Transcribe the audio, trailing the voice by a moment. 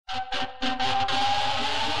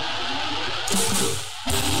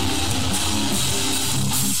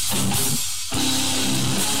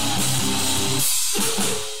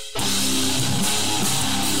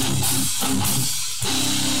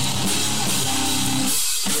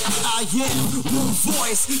I am, one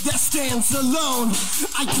voice that stands alone.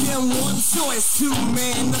 I am one choice to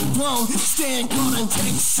man the throne. Stand guard and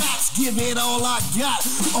take shots, give it all I got.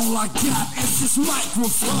 All I got is this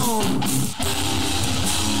microphone.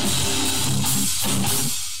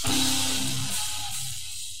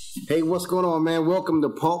 Hey, what's going on, man? Welcome to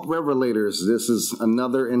Pulp Revelators. This is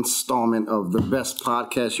another installment of the best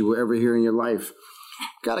podcast you will ever hear in your life.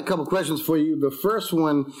 Got a couple questions for you. The first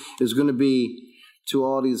one is going to be to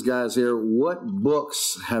all these guys here. What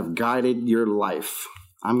books have guided your life?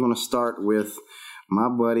 I'm going to start with my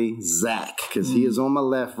buddy, Zach, because he is on my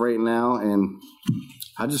left right now, and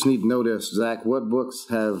I just need to know this. Zach, what books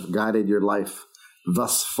have guided your life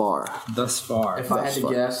thus far? If I had to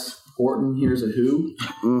guess, Horton, Here's a Who.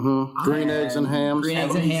 Mm-hmm. Green Eggs and Ham. Green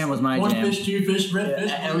Eggs and Ham was my One jam. fish, two fish, red fish.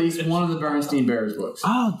 At least one of the Bernstein Bears books.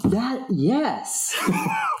 Oh, yes.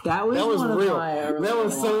 That was one real. of my early That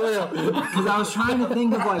was so real. Because I was trying to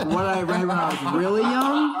think of like what I read when I was really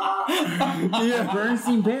young. Yeah,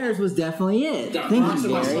 Bernstein Bears was definitely it. Thank you,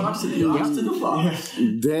 Gary.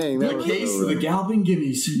 Dang, that The was case so of the real. Galloping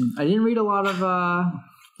Guineas. I didn't read a lot of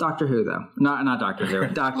Doctor Who though. Not Doctor Who.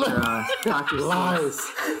 Doctor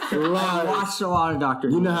Lies. I Lies. watched a lot of Doctor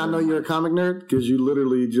Who. You know how I know you're a comic nerd? Because you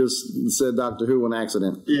literally just said Doctor Who on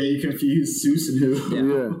accident. Yeah, you confused Seuss and Who.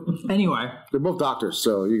 Yeah. Anyway, They're both doctors,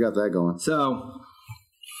 so you got that going. so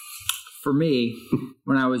for me,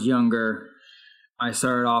 when I was younger, I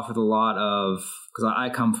started off with a lot of, because I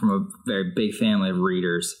come from a very big family of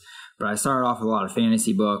readers, but I started off with a lot of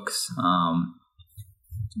fantasy books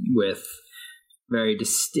with very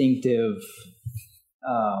distinctive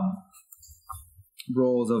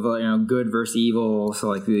roles of good versus evil. So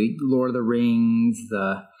like the Lord of the Rings,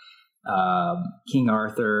 the King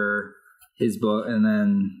Arthur, his book, and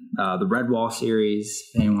then the Redwall series.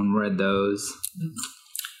 If anyone read those?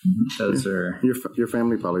 Those are Your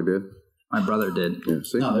family probably did. my brother did. Yeah,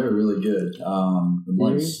 see? No, they were really good. The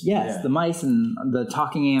mice. Yes, Yeah. the mice and the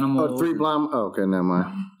talking animals. Oh, Three Blind... Oh, okay, never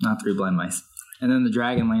mind. Not Three Blind Mice. And then the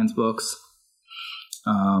Dragonlance books.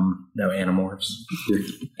 No Animorphs.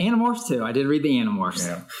 Animorphs too. I did read the Animorphs.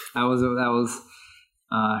 Yeah. That was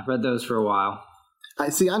read those for a while. I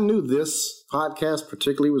knew this podcast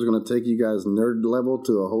particularly was going to take you guys nerd level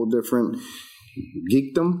to a whole different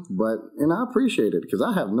geekdom, and I appreciate it because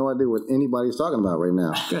I have no idea what anybody's talking about right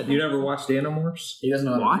now. Good. You never watched Animorphs? He doesn't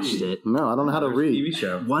know how to Watched read. it. No, I don't know how to read. TV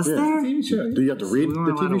show. Was Yeah. there? TV show. Do you have to read We the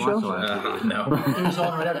weren't allowed TV to show? watch that. No. It was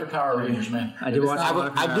on right after Power Rangers, man. I did watch a lot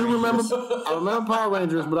of I do Power remember. Rangers. I remember Power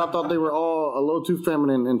Rangers, but I thought they were all a little too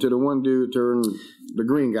feminine until the one dude turned the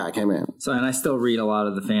green guy came in. So, and I still read a lot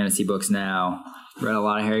of the fantasy books now. Read a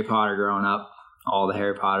lot of Harry Potter growing up. All the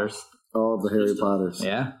Harry Potters. All the Harry Potters.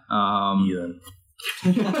 Yeah.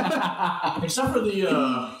 Except for the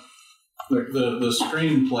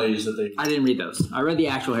screenplays that they... I didn't read those. I read the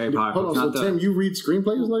actual Harry Potter Hold on, books. so Not the, Tim, you read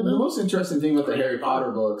screenplays like The that? most interesting thing about the Harry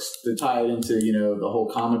Potter books, to tie it into, the whole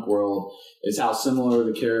comic world, is how similar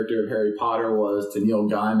the character of Harry Potter was to Neil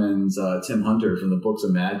Gaiman's Tim Hunter from the Books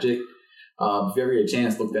of Magic. If you ever get a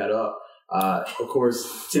chance, look that up. Of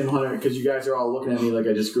course, Tim Hunter, because you guys are all looking at me like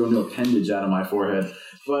I just grew a new appendage out of my forehead.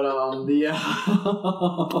 But,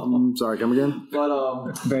 Sorry, come again?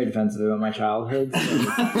 But, very defensive about my childhood. So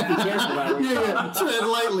Tread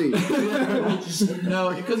lightly.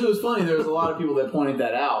 no, because it was funny. There was a lot of people that pointed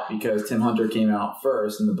that out because Tim Hunter came out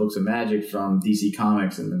first in the Books of Magic from DC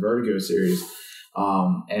Comics and the Vertigo series.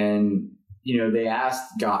 And, they asked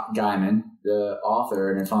Gaiman, the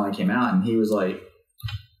author, and it finally came out, and he was like,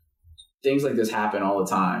 things like this happen all the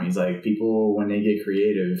time. He's like, people, when they get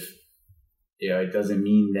creative, it doesn't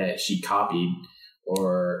mean that she copied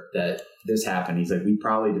or that this happened. He's like, we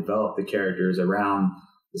probably developed the characters around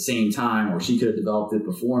the same time, or she could have developed it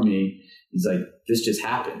before me. He's like, this just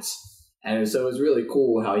happens. And so it was really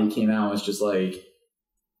cool how he came out and was just like,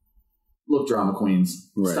 look, drama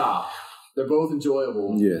queens, Right. stop. They're both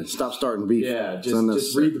enjoyable. Yeah, stop starting beef. Yeah, It's just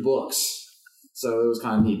unnecessary. read the books. So it was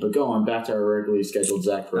kind of neat. But going back to our regularly scheduled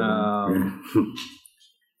Zach program.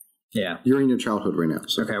 Yeah. You're in your childhood right now.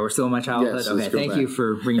 So. Okay, we're still in my childhood. Yes, okay, let's go thank back. you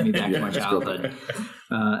for bringing me back to my Let's go childhood.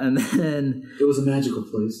 And then It was a magical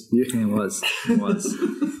place. it was.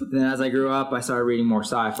 Then as I grew up, I started reading more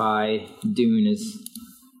sci-fi. Dune is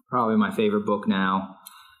probably my favorite book now.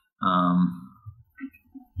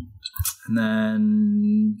 And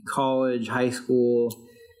then college, high school,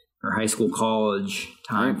 college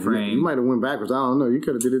time frame. You might have went backwards. I don't know. You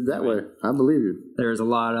could have did it that way. I believe you. There's a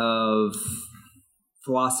lot of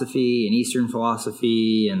philosophy and Eastern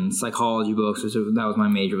philosophy and psychology books. That was my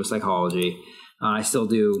major, was psychology. I still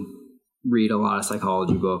do read a lot of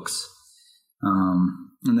psychology books.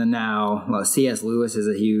 And then now, C.S. Lewis is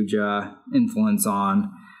a huge influence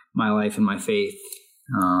on my life and my faith.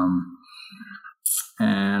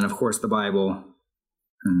 And of course, the Bible.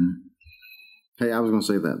 Hey, I was going to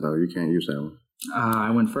say that, though. You can't use that one. I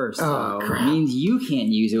went first. Oh, So crap. it means you can't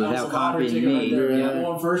use it without copying me. Right there. You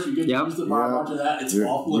one first, you get to use the bar. After that, it's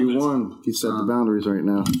off You limits. won. You set the boundaries right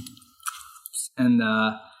now. And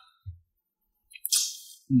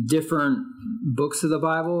different books of the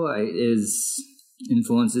Bible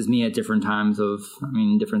influences me at different times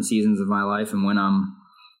different seasons of my life, and when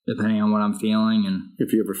depending on what I'm feeling. And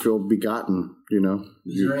If you ever feel begotten,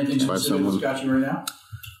 Is there anything by specific that's got you right now?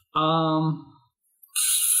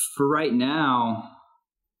 For right now,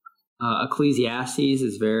 Ecclesiastes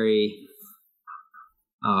is very,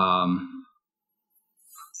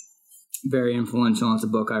 very influential. It's a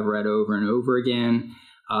book I've read over and over again.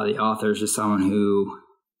 The author is just someone who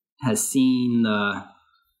has seen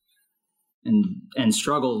and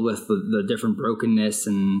struggled with the different brokenness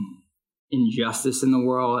and injustice in the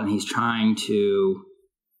world, and he's trying to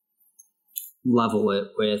level it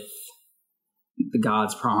with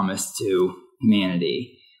God's promise to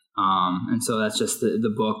humanity. And so that's just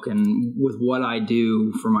the book. And with what I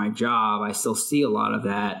do for my job, I still see a lot of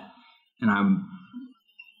that. And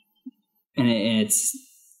it's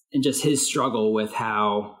just his struggle with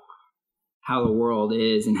how the world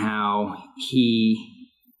is and how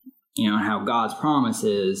how God's promise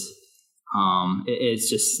is.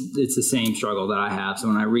 It's the same struggle that I have. So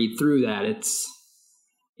when I read through that,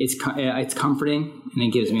 it's comforting, and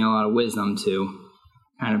it gives me a lot of wisdom to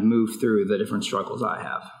kind of move through the different struggles I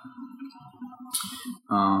have.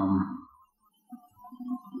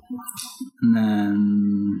 And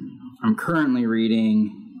then I'm currently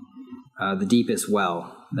reading The Deepest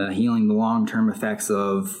Well, Healing the Long-Term Effects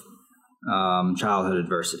of Childhood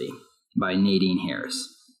Adversity by Nadine Harris.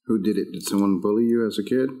 Who did it? Did someone bully you as a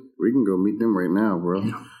kid? We can go meet them right now, bro.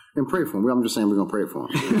 And pray for them. I'm just saying we're going to pray for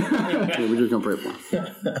them. We're just going to pray for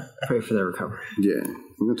them. Pray for their recovery. Yeah.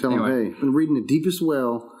 We're going to tell them, hey, I've been reading The Deepest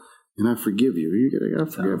Well, and I forgive you. You got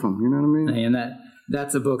to forgive them. You know what I mean? And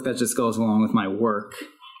that's a book that just goes along with my work.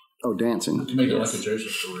 Oh, dancing. To make it like a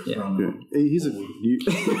Joseph story. Yeah. From, He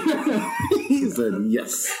said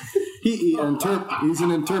yes. He's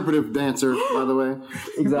an interpretive dancer, by the way.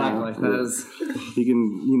 Exactly. He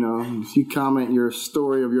can, if you comment your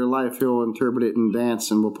story of your life, he'll interpret it and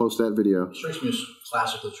dance, and we'll post that video. strikes me as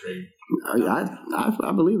classically trained.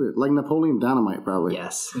 I believe it. Like Napoleon Dynamite, probably.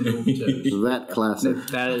 Yes. That classic.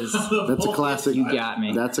 That's a classic. You got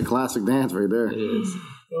me. That's a classic dance right there. It is.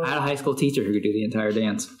 I had a high school teacher who could do the entire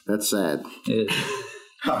dance. That's sad. It is.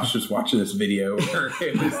 I was just watching this video where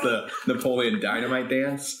it was the Napoleon Dynamite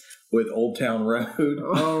dance with Old Town Road.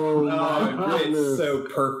 Oh, my It's goodness. so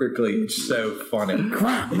perfectly. It's so funny.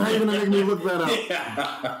 Crap, now you're going to make me look that up.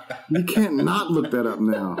 Yeah. You can't not look that up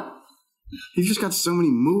now. He's just got so many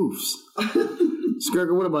moves.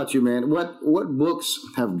 Skirker, what about you, man? What books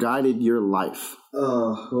have guided your life?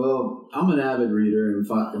 Well, I'm an avid reader.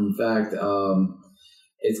 In fact,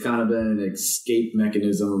 it's kind of been an escape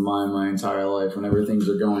mechanism of mine my entire life. Whenever things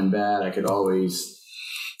are going bad, I could always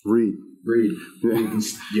Read. Yeah.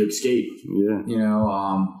 You escape.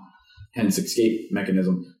 Yeah. Hence escape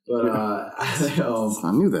mechanism. But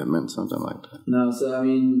I knew that meant something like that. no, so I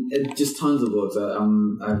mean, just tons of books.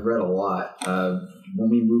 I've read a lot. When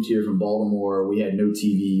we moved here from Baltimore, we had no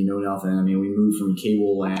TV, no nothing. I mean, we moved from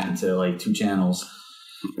cable land to like 2 channels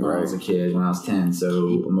when I was a kid, when I was 10.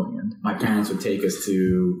 So my parents would take us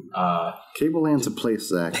to Cable Land's a place,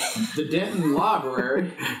 Zach. the Denton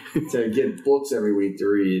Library to get books every week to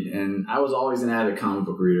read. And I was always an avid comic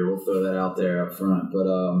book reader. We'll throw that out there up front. But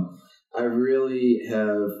I really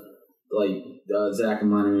have, like Zach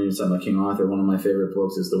and mine are talking about King Arthur. One of my favorite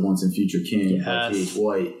books is The Once and Future King by T.H.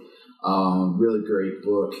 White. Really great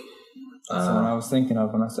book. That's what I was thinking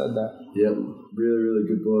of when I said that. Yep, really, really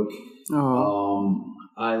good book. Oh.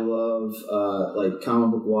 I love, like,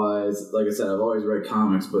 comic book wise, like I said, I've always read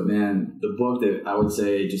comics, but man, the book that I would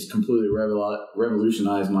say just completely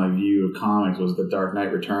revolutionized my view of comics was The Dark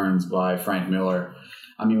Knight Returns by Frank Miller.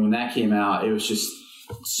 I mean, when that came out, it was just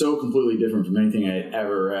so completely different from anything I had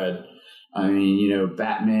ever read. I mean,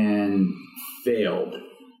 Batman failed.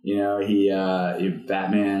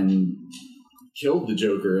 Batman killed the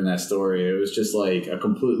Joker in that story. It was just like a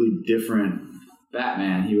completely different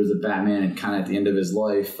Batman. He was a Batman kind of at the end of his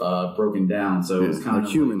life, broken down. So it was kind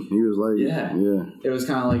of human. He was like, yeah. It was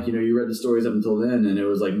kind of like, you read the stories up until then, and it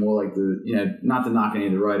was like more like not to knock any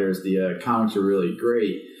of the writers, the comics were really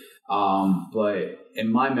great. But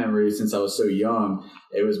in my memory, since I was so young,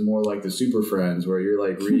 it was more like the Super Friends, where you're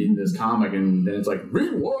like reading this comic and then it's like,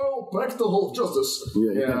 meanwhile, back to the Hall of Justice.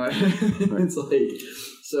 Yeah. It's like,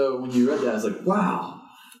 so when you read that, it's like, wow.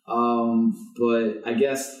 But I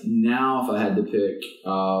guess now if I had to pick,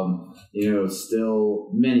 still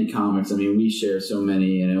many comics. I mean, we share so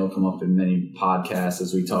many, and it'll come up in many podcasts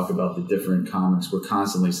as we talk about the different comics. We're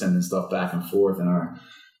constantly sending stuff back and forth in our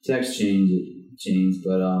text chains.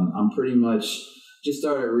 But I'm pretty much just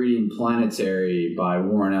started reading Planetary by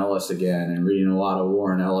Warren Ellis again, and reading a lot of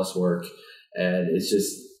Warren Ellis work. And it's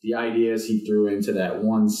just the ideas he threw into that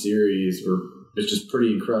one series it's just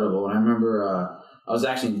pretty incredible. And I remember I was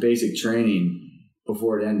actually in basic training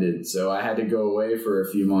before it ended, so I had to go away for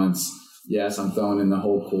a few months. Yes, I'm throwing in the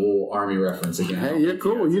whole cool Army reference again. Hey, you're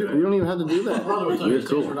cool. You don't even have to do that. You're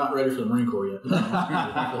cool. We're not ready for the Marine Corps yet.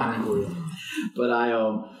 But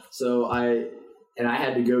I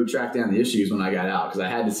had to go track down the issues when I got out, because I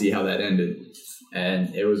had to see how that ended,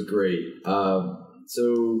 and it was great.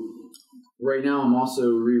 So right now I'm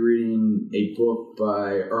also rereading a book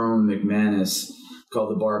by Erwin McManus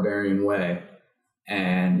called The Barbarian Way.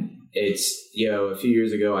 And it's, a few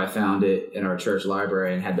years ago I found it in our church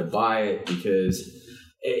library and had to buy it because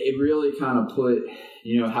it really kind of put,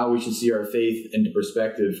 how we should see our faith into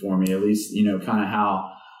perspective for me, at least, kind of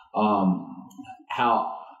how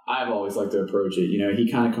I've always liked to approach it. He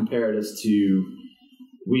kind of compared us to,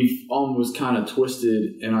 we've almost kind of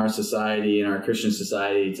twisted in our society, in our Christian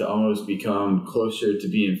society, to almost become closer to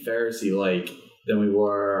being Pharisee-like than we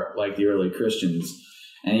were like the early Christians.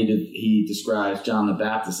 And he describes John the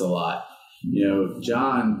Baptist a lot.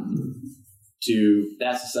 John, to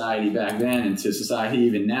that society back then and to society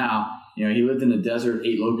even now, he lived in the desert,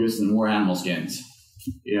 ate locusts, and wore animal skins.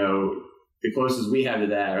 The closest we have to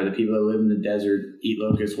that are the people that live in the desert, eat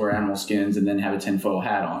locusts, wear animal skins, and then have a tinfoil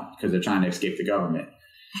hat on because they're trying to escape the government.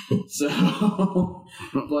 So,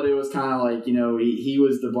 but it was kind of like, he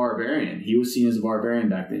was the barbarian. He was seen as a barbarian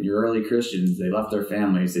back then. Your early Christians, they left their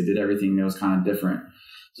families. They did everything that was kind of different.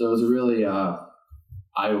 So it was a really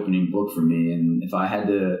eye-opening book for me. And if I had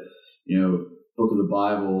to, book of the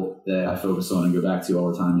Bible that I focus on and go back to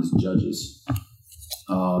all the time is Judges.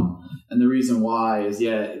 And the reason why is,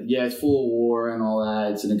 it's full of war and all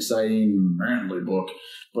that. It's an exciting, manly book.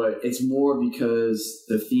 But it's more because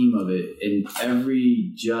the theme of it, in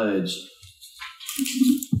every judge,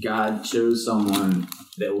 God chose someone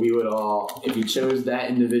that we would all, if he chose that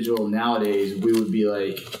individual nowadays, we would be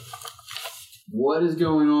like, what is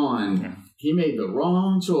going on? He made the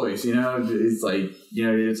wrong choice. It's like,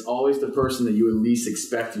 it's always the person that you would least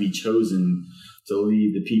expect to be chosen to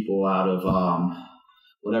lead the people out of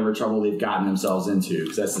whatever trouble they've gotten themselves into.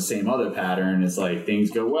 Because that's the same other pattern. It's like things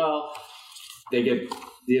go well, the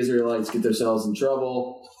Israelites get themselves in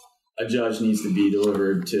trouble, a judge needs to be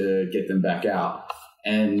delivered to get them back out.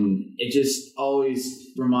 And it just always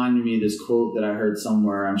reminded me of this quote that I heard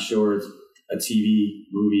somewhere. I'm sure it's a TV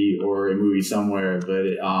movie or a movie somewhere, but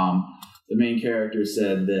the main character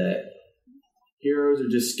said that heroes are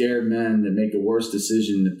just scared men that make the worst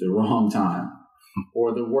decision at the wrong time,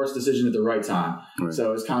 or the worst decision at the right time. Right.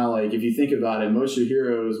 So it's kind of like, if you think about it, most of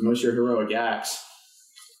your heroic acts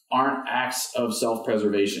aren't acts of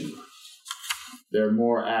self-preservation. They're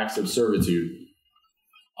more acts of servitude.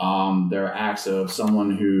 They're acts of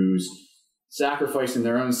someone who's sacrificing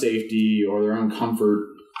their own safety or their own comfort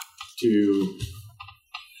to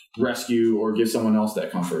rescue or give someone else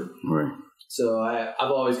that comfort. Right. So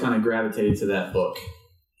I've always kind of gravitated to that book.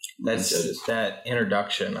 That's that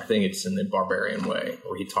introduction. I think it's in The Barbarian Way,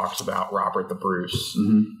 where he talks about Robert the Bruce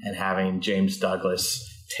and having James Douglas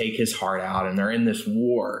take his heart out, and they're in this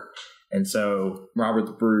war. And so Robert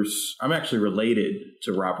the Bruce, I'm actually related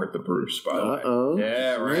to Robert the Bruce, by the way. Uh-oh.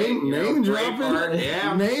 Yeah, right. Name dropping?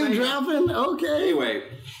 Yeah, name dropping? Okay. Anyway,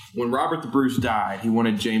 when Robert the Bruce died, he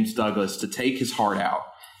wanted James Douglas to take his heart out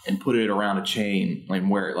and put it around a chain and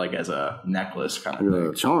wear it like as a necklace kind of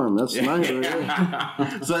thing. Charm, that's nice.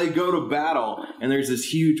 Right? So they go to battle, and there's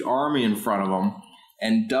this huge army in front of them,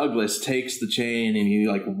 and Douglas takes the chain and he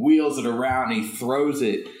like wheels it around and he throws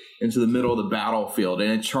it into the middle of the battlefield,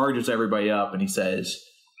 and it charges everybody up, and he says,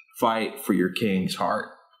 "Fight for your king's heart."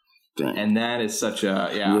 Dang. And that is such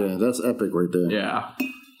a yeah, that's epic right there. Yeah.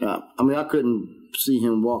 I mean, I couldn't see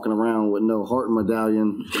him walking around with no heart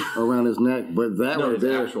medallion around his neck, but that right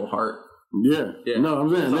there, actual heart. Yeah. No, I'm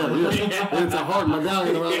saying it's a heart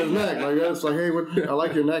medallion around his neck. Like that's like, hey, I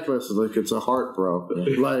like your necklace. It's like, it's a heart, bro.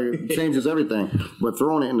 Like it changes everything. But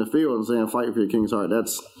throwing it in the field and saying "fight for your king's heart,"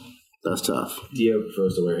 that's tough. Dio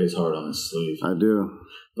prefers to wear his heart on his sleeve. I do.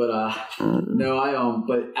 But no,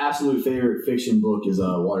 but absolute favorite fiction book is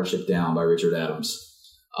Watership Down by Richard Adams.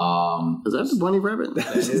 Is that the bunny rabbit?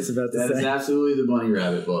 That is absolutely the bunny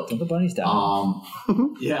rabbit book. The bunny's down.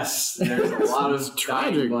 Yes, there's a lot of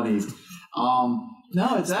tragic bunnies.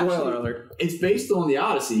 No, it's Spoiler alert. It's based on the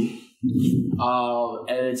Odyssey.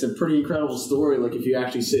 And it's a pretty incredible story. Like if you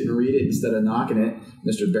actually sit and read it instead of knocking it,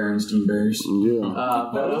 Mr. Berenstein Bears.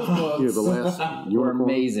 Yeah. You're the last. You're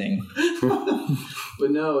amazing.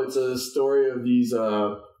 But no, it's a story of these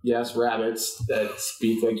rabbits that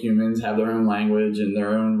speak like humans, have their own language and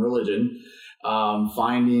their own religion,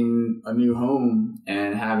 finding a new home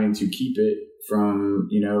and having to keep it from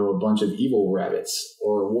a bunch of evil rabbits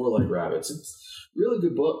or warlike rabbits. It's a really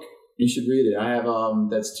good book. You should read it. I have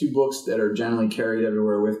that's 2 books that are generally carried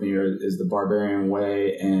everywhere with me. Is The Barbarian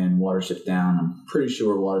Way and Watership Down. I'm pretty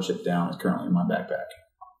sure Watership Down is currently in my backpack.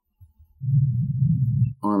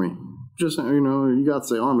 Army. Just you got to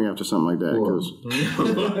say Army after something like that, because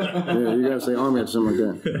you got to say Army after something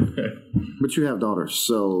like that. But you have daughters,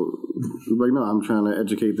 so no, I'm trying to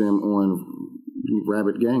educate them on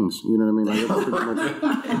rabbit gangs. You know what I mean? Like, pretty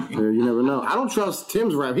much, you never know. I don't trust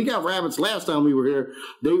Tim's rabbit. He got rabbits last time we were here.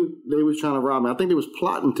 They was trying to rob me. I think they was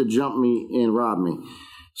plotting to jump me and rob me.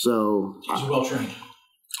 So he's well trained.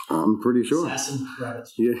 I'm pretty sure. Assassin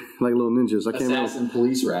rabbits. Yeah, like little ninjas. I can't Assassin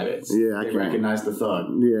police rabbits. Yeah, I can't can't recognize the thug.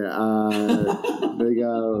 Yeah, they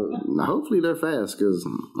got. Hopefully they're fast because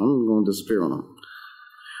I'm going to disappear on them.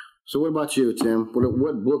 So what about you, Tim?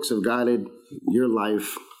 What books have guided your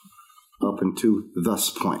life up into this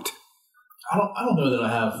point? I don't know that I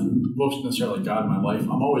have books necessarily guide my life.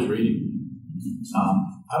 I'm always reading.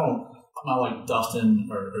 I'm not like Dustin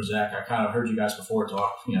or Zach. I kind of heard you guys before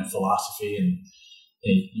talk, philosophy, and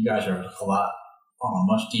you guys are a lot on a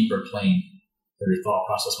much deeper plane of your thought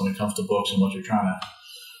process when it comes to books and what you're trying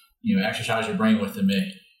to, exercise your brain with than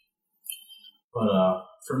me. But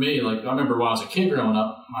for me, like I remember when I was a kid growing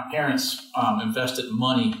up, my parents invested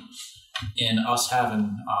money in us having.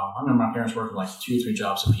 I remember my parents working like 2 or 3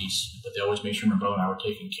 jobs apiece, but they always made sure my brother and I were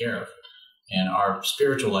taken care of. And our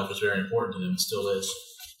spiritual life was very important to them and still is.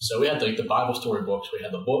 So we had like the Bible story books. We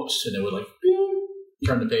had the books, and it would like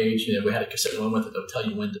turn the page, and then we had a cassette one with it that would tell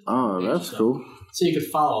you when to. Oh, that's cool. So you could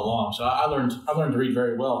follow along. So I learned to read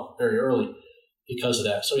very well, very early because of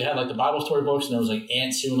that. So we had like the Bible story books, and there was like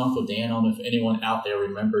Aunt Sue and Uncle Dan. I don't know if anyone out there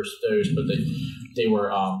remembers those, but they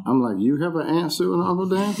were. I'm like, you have an Aunt Sue and Uncle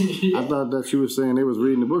Dan? Yeah. I thought that you were saying they was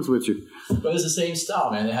reading the books with you. But it was the same style,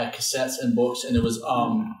 man. They had cassettes and books, and it was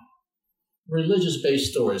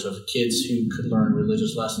religious-based stories of kids who could learn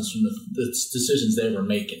religious lessons from the decisions they were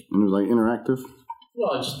making. And it was like interactive?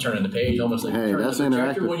 Well, just turning the page, almost like hey, that's the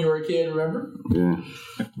projector interactive. When you were a kid, remember? Yeah.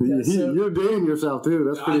 So, you're dating yourself, too.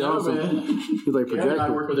 That's pretty awesome. Man. He's like, projector. Yeah, I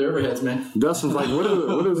work with the overheads, man. Dustin's like, what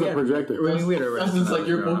is a projector? Dustin's like,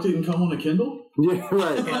 your book didn't come on a Kindle? Yeah,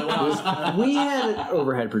 right. We had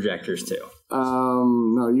overhead projectors, too.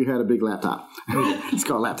 No, you had a big laptop. It's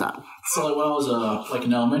called a laptop. So like when I was like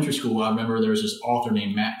in elementary school, I remember there was this author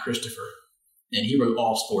named Matt Christopher, and he wrote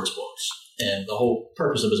all sports books. And the whole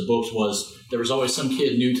purpose of his books was there was always some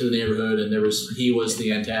kid new to the neighborhood, and he was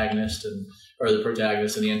the antagonist or the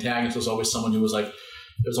protagonist, and the antagonist was always someone who was like,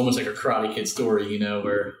 it was almost like a Karate Kid story,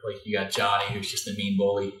 where like you got Johnny who's just a mean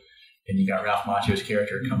bully, and you got Ralph Macchio's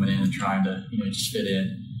character coming in and trying to just fit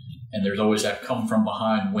in, and there's always that come from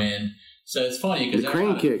behind win. So it's funny because the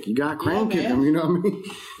crane kick, you got crane kick him, you know what I mean?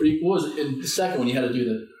 But he was in the second one. You had to do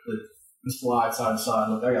the slide side to side.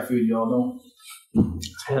 Look, I got food, y'all don't.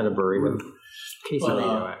 I had a burrito.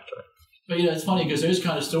 Quesadillo, actually. But it's funny because those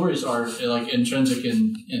kind of stories are like intrinsic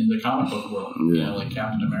in the comic book world. Yeah. Like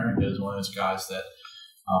Captain America is one of those guys that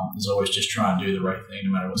is always just trying to do the right thing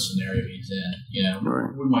no matter what scenario he's in.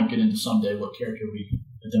 Right. We might get into someday what character we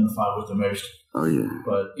identify with the most. Oh yeah.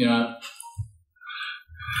 But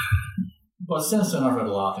but since then I've read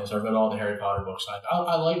a lot of things. I've read all the Harry Potter books.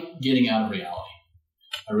 I like getting out of reality.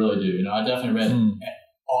 I really do. I definitely read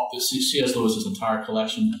all C.S. Lewis's entire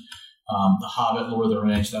collection. The Hobbit, Lord of the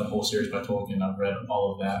Rings, that whole series by Tolkien. I've read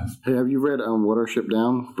all of that. Hey, have you read Watership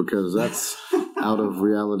Down? Because that's out of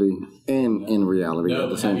reality and in reality at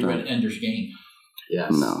the same time. Have you read Ender's Game?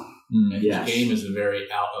 Yes. No. Ender's Game is a very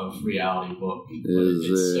out of reality book.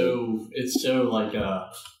 It's so like a.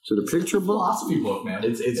 So the picture book? Philosophy book, man.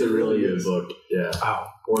 It's a really good book. Yeah. Wow.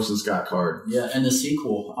 Orson Scott Card. Yeah, and the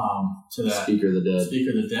sequel to that, Speaker of the Dead.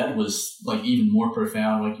 Speaker of the Dead was like even more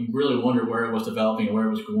profound. Like you really wondered where it was developing and where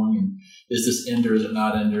it was going, and is this Ender? Is it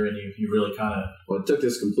not Ender? And you really kind of it took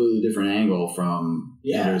this completely different angle from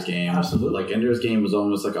Ender's Game. Absolutely. Like Ender's Game was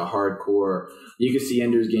almost like a hardcore. You could see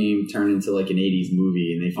Ender's Game turn into like an 80s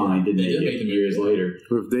movie, and they finally did make it years later.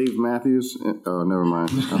 With Dave Matthews? Oh, never mind.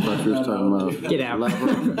 I thought you were talking about... Get out.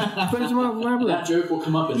 That joke will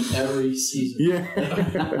come up in every season.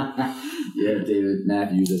 Yeah. Yeah, David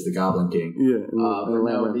Matthews as the Goblin King. Yeah.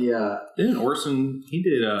 Didn't Orson, he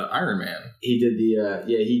did Iron Man. He did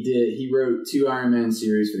he wrote 2 Iron Man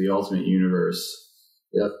series for the Ultimate Universe.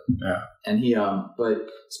 Yep. Yeah. And he, but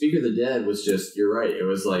Speak of the Dead was just, you're right, it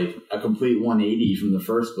was like a complete 180 from the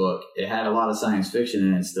first book. It had a lot of science fiction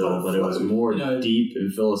in it still, but it was more deep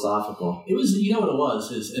and philosophical. It was, you know what it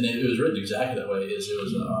was, is, and it was written exactly that way, is it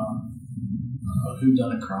was a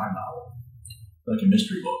whodunit crime novel, like a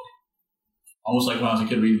mystery book. Almost like when I was a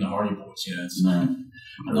kid reading the Hardy Boys, you know, it's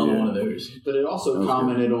another one of those. But it also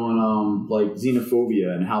commented on like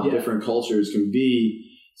xenophobia and how different cultures can be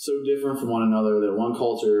so different from one another that one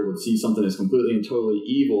culture would see something as completely and totally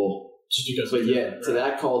evil, just because. But yet to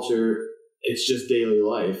that culture, it's just daily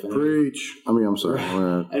life. And Preach. I mean, I'm sorry.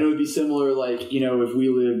 and it would be similar, like, you know, if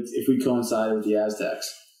we coincided with the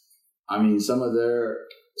Aztecs. I mean, some of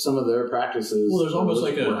their practices. Well, there's almost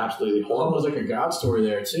like absolutely horrible. Almost like a God story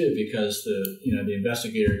there too, because the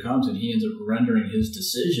investigator comes and he ends up rendering his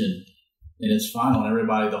decision, and it's final. And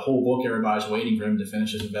the whole book, everybody's waiting for him to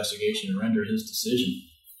finish his investigation and render his decision,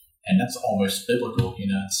 and that's almost biblical. You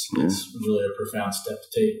know, it's really a profound step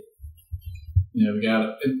to take. You know, we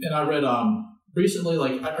got and I read recently,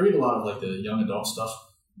 like I read a lot of like the young adult stuff.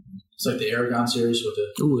 It's like the Aragon series with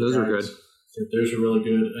the those are good. Those are really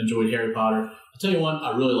good. I enjoyed Harry Potter. I'll tell you one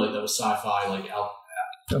I really liked that was sci-fi, like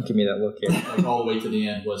don't give me that look here. Like all the way to the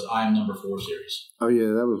end was I Am Number 4 series. Oh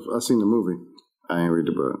yeah, I seen the movie. I ain't read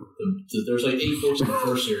the book. There's like 8 books in the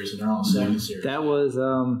first series, and they're on the second series. That was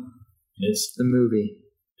it's the movie.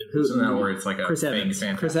 Isn't that where it's like a Chris Evans?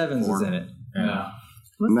 Chris Evans is in it. Yeah.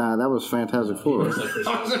 Nah, that was Fantastic Four. It's like Chris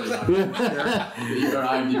Evans. You're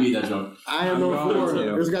on IMDb, that joke. I Am Number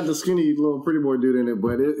 4. It's got the skinny little pretty boy dude in it,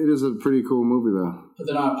 but it is a pretty cool movie though. But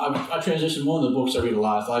then I transitioned. One of the books I read a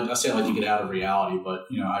lot. I say I like to get out of reality, but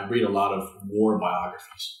I read a lot of war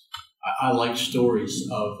biographies. I like stories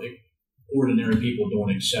of ordinary people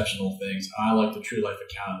doing exceptional things. I like the true life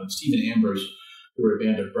account of them. Stephen Ambrose, who wrote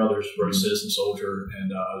Band of Brothers, wrote Citizen Soldier,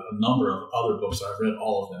 and a number of other books. I've read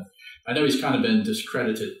all of them. I know he's kind of been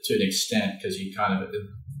discredited to an extent because he kind of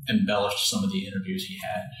embellished some of the interviews he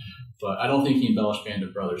had, but I don't think he embellished Band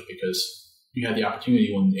of Brothers because you had the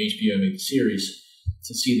opportunity when HBO made the series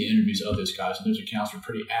to see the interviews of those guys, and those accounts were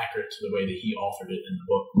pretty accurate to the way that he authored it in the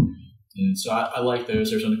book. And so I like those.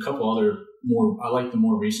 There's a couple other I like the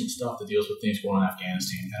more recent stuff that deals with things going on in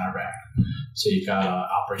Afghanistan and Iraq. So you've got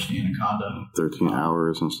Operation Anaconda. 13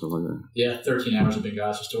 Hours and stuff like that. Yeah, 13 Hours of Big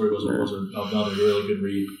Guys. The story was another really good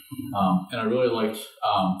read. And I really liked,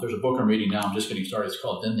 there's a book I'm reading now. I'm just getting started. It's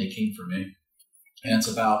called Then They Came for Me. And it's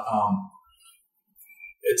about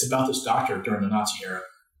this doctor during the Nazi era.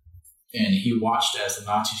 And he watched as the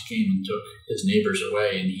Nazis came and took his neighbors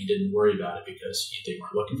away, and he didn't worry about it because they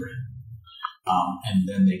weren't looking for him. And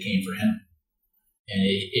then they came for him. And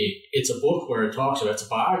it's a book where it talks about, it's a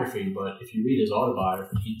biography, but if you read his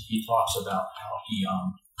autobiography, he talks about how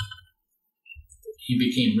he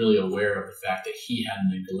became really aware of the fact that he had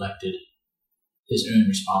neglected his own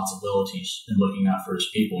responsibilities in looking out for his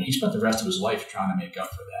people. And he spent the rest of his life trying to make up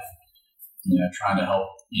for that, trying to help,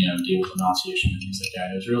 deal with the Nazi issue and things like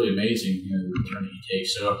that. It was really amazing, the turn that he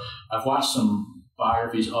takes. So I've watched some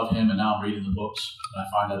biographies of him, and now I'm reading the books, and I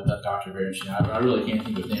find that doctor very interesting. I really can't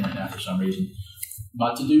think of his name right now for some reason.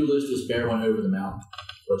 My to-do list is Bear Went Over the Mountain,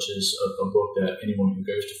 which is a book that anyone who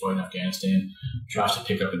goes to fight in Afghanistan tries to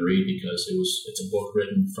pick up and read because it's a book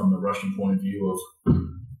written from the Russian point of view of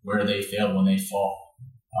where they failed when they fought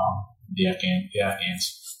the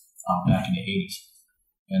Afghans back in the 80s.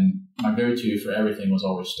 And my go-to for everything was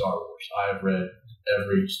always Star Wars. I have read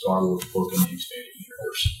every Star Wars book in the expanded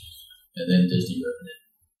universe, and then Disney wrote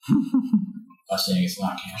it by saying it's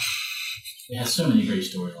not canon. It has so many great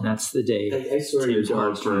storylines. That's the day. I swear your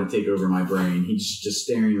dog's trying to take over my brain. He's just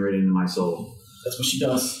staring right into my soul. That's what she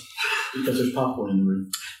does. Because there's popcorn in the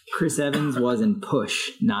room. Chris Evans was in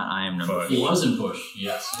Push, not I Am Number 4. He was in Push,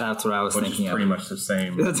 yes. That's what I was thinking of. Pretty much the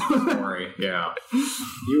same story. Yeah.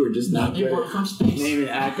 You were just not good. You work from space. Name it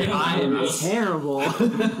acting. I am terrible. But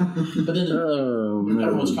then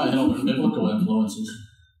everyone's kind of held their biblical influences.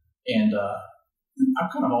 And I'm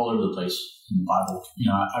kind of all over the place in the Bible.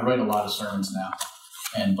 I write a lot of sermons now.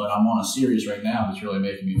 But I'm on a series right now that's really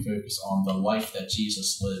making me focus on the life that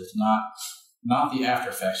Jesus lived. Not the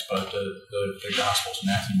after effects, but the Gospels,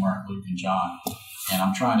 Matthew, Mark, Luke, and John. And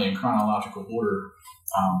I'm trying to, in chronological order,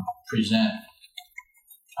 present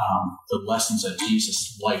the lessons that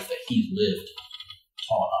Jesus' life that he lived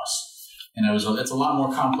taught us. And it's a lot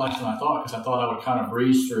more complex than I thought, because I thought I would kind of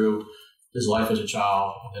breeze through his life as a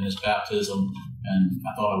child and then his baptism, and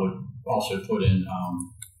I thought I would also put in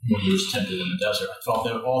when he was tempted in the desert. I thought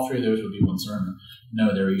that all three of those would be one sermon.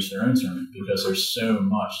 No, they're each their own sermon, because there's so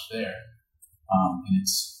much there. And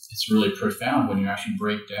it's really profound when you actually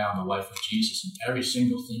break down the life of Jesus, and every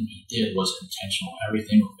single thing he did was intentional.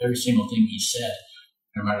 Every single thing he said,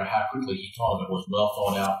 no matter how quickly he thought of it, was well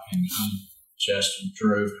thought out, and he just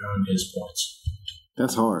drove home his points.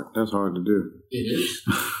 That's hard. That's hard to do. It is.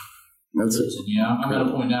 It is. And, you know, I'm at a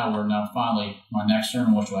point now where finally my next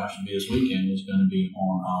sermon, which will actually be this weekend, is going to be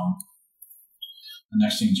on the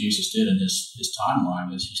next thing Jesus did in his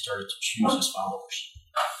timeline is he started to choose his followers.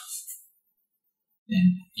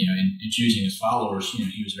 And, you know, in choosing his followers, you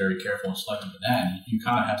know, he was very careful and selective in that. And you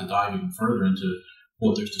kind of have to dive even further into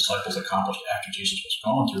what those disciples accomplished after Jesus was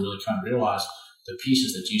gone to really kind of realize the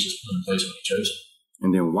pieces that Jesus put in place when he chose them.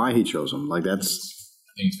 And then why he chose them. Like, that's...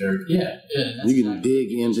 I think it's very... Yeah. That's you can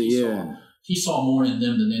dig into... He saw more in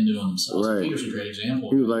them than they knew in themselves. Right. Peter's a great example.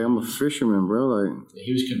 He was like, I'm a fisherman, bro. Like,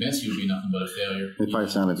 he was convinced he would be nothing but a failure. It probably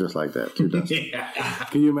sounded just like that, too.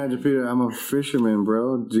 Can you imagine Peter? I'm a fisherman,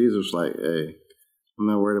 bro. Jesus was like, hey, I'm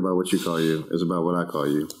not worried about what you call you. It's about what I call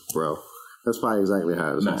you, bro. That's probably exactly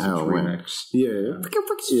how it went. Yeah. So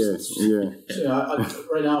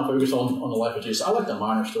right now, I'm focused on the life of Jesus. I like the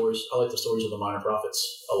minor stories. I like the stories of the minor prophets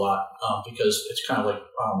a lot because it's kind of like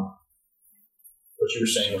what you were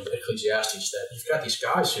saying with Ecclesiastes, that you've got these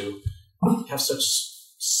guys who have such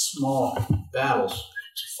small battles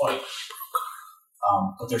to fight,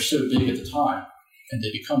 but they're so big at the time, and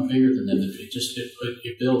they become bigger than them.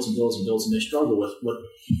 It builds and builds and builds, and they struggle with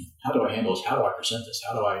how do I handle this? How do I present this?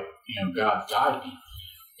 How do I, God guide me?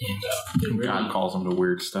 And really, God calls them to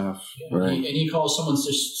weird stuff. Yeah, right. And he calls, someone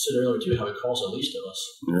just said earlier too, how he calls the least of us.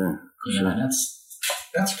 Yeah. Sure. And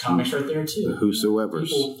that's comics right there too. The whosoever's.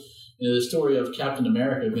 People, the story of Captain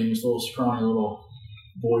America being this little scrawny little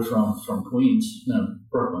boy from Queens,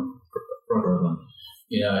 Brooklyn.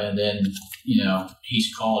 And then,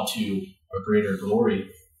 he's called to a greater glory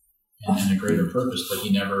and a greater purpose, but he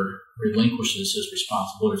never relinquishes his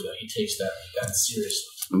responsibility for that. He takes that seriously.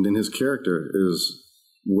 And then his character is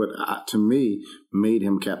what, to me, made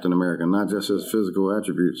him Captain America, not just his physical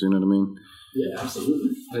attributes. You know what I mean? Yeah,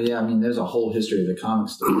 absolutely. But yeah, I mean, there's a whole history of the comic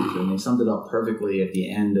stories, and they summed it up perfectly at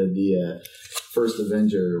the end of the first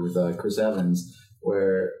Avenger with Chris Evans,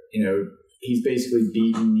 where, he's basically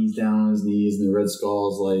beaten, he's down on his knees, and the Red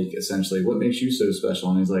Skull's like, essentially, what makes you so special?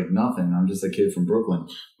 And he's like, nothing, I'm just a kid from Brooklyn.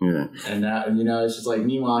 Yeah. And it's just like,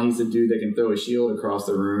 meanwhile, he's the dude that can throw a shield across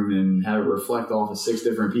the room and have it reflect off of 6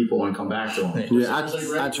 different people and come back to him. Yeah, I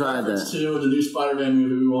tried that. To the new Spider-Man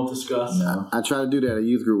movie we won't discuss. No. I tried to do that at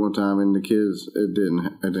youth group one time, and the kids, it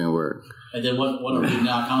didn't work. And then what I'm doing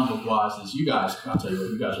now, comic book wise, is you guys, I'll tell you what,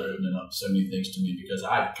 you guys are opening up so many things to me, because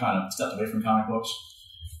I kind of stepped away from comic books,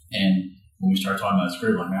 and when we start talking about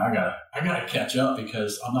script, like, man, I gotta catch up,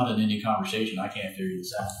 because I'm not in any conversation. I can't figure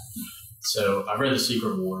this out. So I read The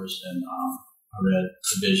Secret Wars, and I read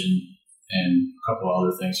Division, and a couple of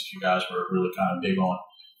other things that you guys were really kind of big on.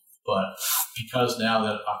 But because now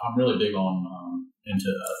that I'm really big on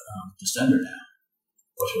into Descender now,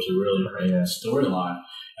 which was a really great storyline,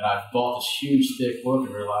 and I bought this huge thick book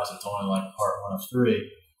and realized it's only like part 1 of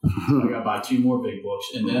 3. I got to buy 2 more big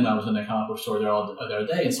books, and then I was in the comic book store there the other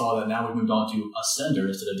day and saw that now we moved on to Ascender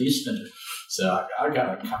instead of Descender. So I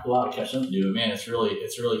got a lot of catching up to do. Man, it's really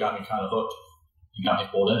got me kind of hooked. It got me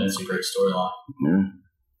pulled in. It's a great storyline.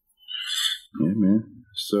 Yeah, man.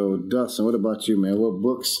 So Dustin, what about you, man? What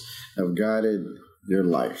books have guided your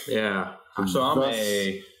life? Yeah. So I'm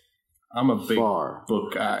a big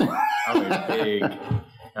book guy. I'm a big.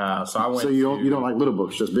 So you don't like little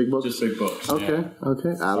books, just big books? Just big books. Okay.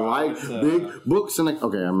 I like big books and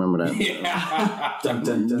okay, I remember that. You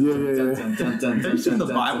seen the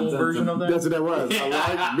Bible version of that? That's what that was. I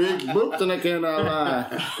like big books and I cannot lie.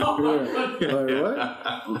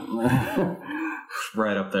 What?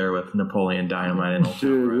 Right up there with Napoleon Dynamite and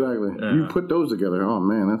exactly. You put those together. Oh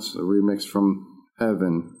man, that's a remix from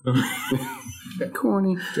heaven.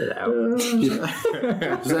 Corny. Get out.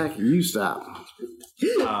 Zach, you stop.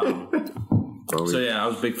 So yeah, I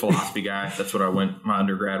was a big philosophy guy. That's what my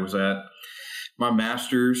undergrad was at. My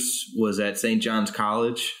master's was at St. John's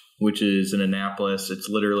College, which is in Annapolis. It's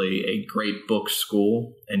literally a great book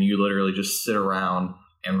school, and you literally just sit around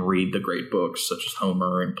and read the great books such as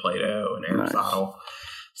Homer and Plato and Aristotle. Nice.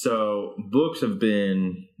 So books have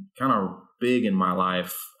been kind of big in my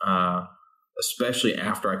life, especially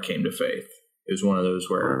after I came to faith. It was one of those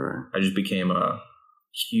where I just became a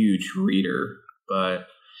huge reader, but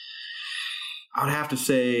I would have to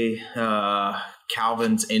say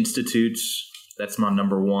Calvin's Institutes. That's my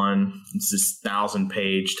number one. It's this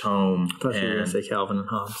 1,000-page tome. I thought you were going to say Calvin and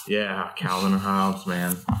Hobbes. Yeah, Calvin and Hobbes,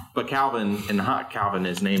 man. But Calvin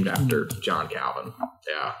is named after John Calvin.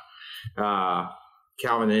 Yeah.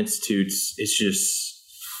 Calvin Institutes,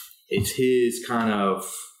 it's his kind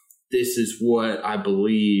of, this is what I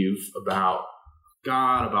believe about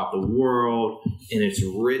God, about the world, and it's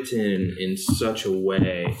written in such a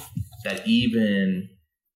way that even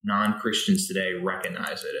non-Christians today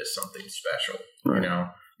recognize it as something special. Right. You know,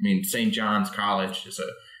 I mean, St. John's College is a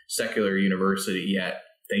secular university, yet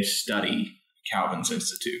they study Calvin's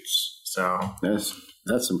Institutes. So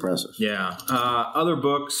that's impressive. Yeah. Other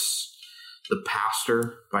books, The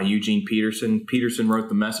Pastor by Eugene Peterson. Peterson wrote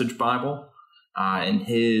the Message Bible, and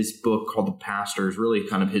his book called The Pastor is really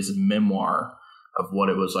kind of his memoir of what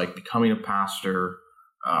it was like becoming a pastor,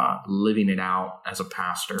 living it out as a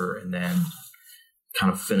pastor, and then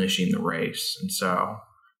kind of finishing the race. And so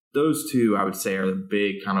those two, I would say, are the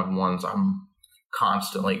big kind of ones I'm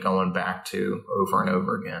constantly going back to over and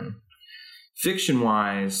over again.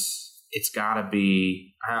 Fiction-wise, it's got to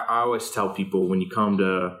be, I always tell people when you come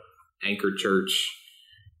to Anchor Church,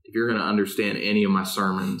 if you're going to understand any of my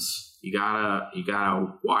sermons, you gotta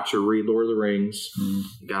watch or read Lord of the Rings.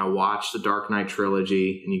 You gotta watch the Dark Knight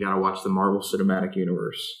trilogy, and you gotta watch the Marvel Cinematic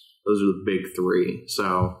Universe. Those are the big three.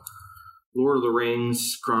 So Lord of the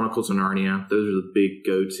Rings, Chronicles of Narnia, those are the big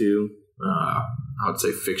go-to, I would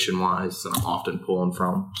say, fiction-wise, that I'm often pulling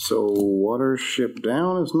from. So Watership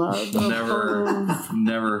Down is not...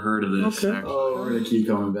 Never heard of this. Okay. Oh, we're going to keep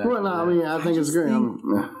coming back. Well, no, I mean, I think it's great.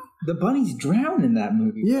 The bunnies drown in that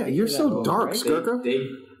movie. Yeah, you're so dark, right? Skirka.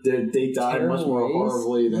 They die much more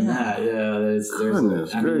horribly than that. Yeah,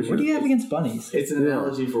 Goodness gracious. What do you have against bunnies? It's an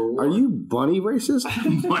analogy for war. Are you bunny racist?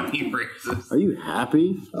 Bunny racist. Are you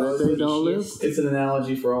happy that they don't live? It's an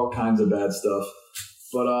analogy for all kinds of bad stuff.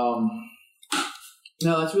 But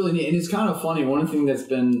no, that's really neat, and it's kind of funny. One thing that's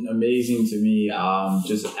been amazing to me,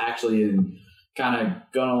 just actually in kind of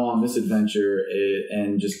going along this adventure,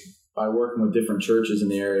 and just by working with different churches in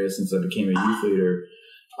the area since I became a youth leader,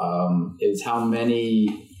 is how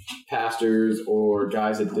many pastors or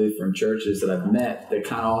guys at different churches that I've met that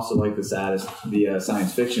kind of also like the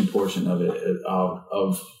science fiction portion of it,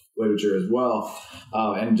 of literature as well.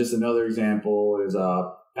 And just another example is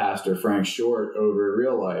Pastor Frank Short over at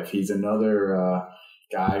Real Life. He's another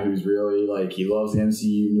guy who's really he loves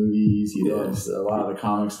MCU movies. He loves a lot of the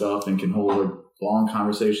comic stuff and can hold a long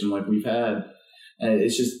conversation like we've had. And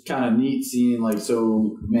it's just kind of neat seeing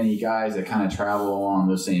so many guys that kind of travel along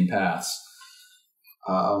those same paths.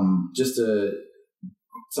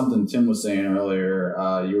 Something Tim was saying earlier,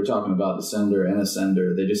 you were talking about The Sender and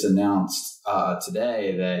Ascender. They just announced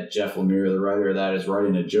today that Jeff Lemire, the writer of that, is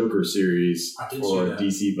writing a Joker series for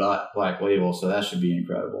DC Black Label, so that should be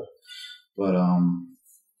incredible. But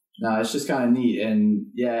no, it's just kind of neat. And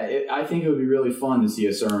yeah, I think it would be really fun to see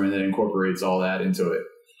a sermon that incorporates all that into it.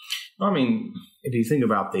 I mean, if you think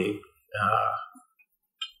about the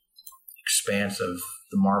expanse of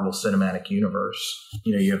the Marvel Cinematic Universe,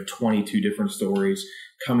 you have 22 different stories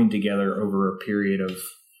coming together over a period of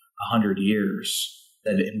 100 years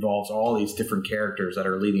that involves all these different characters that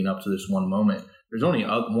are leading up to this one moment. There's only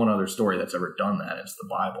one other story that's ever done that. It's the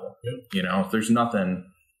Bible. Yep. There's nothing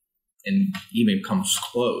and even comes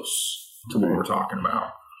close to what we're talking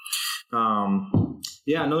about.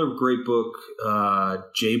 Another great book,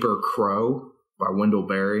 Jayber Crow by Wendell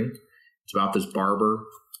Berry. It's about this barber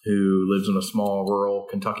who lives in a small rural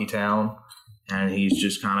Kentucky town, and he's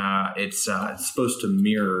just it's supposed to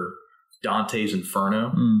mirror Dante's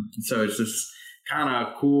Inferno. So it's just kind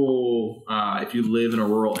of cool. If you live in a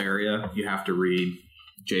rural area, you have to read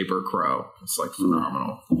Jayber Crow. It's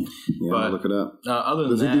phenomenal. Yeah, but look it up. Other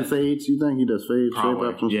than does he do fades? You think he does fades?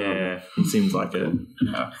 Probably. Yeah, it seems like it.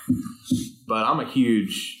 Yeah. But I'm a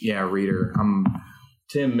huge reader.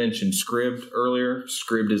 Tim mentioned Scribd earlier.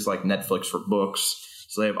 Scribd is like Netflix for books.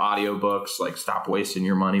 So they have audiobooks, stop wasting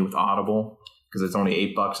your money with Audible, because it's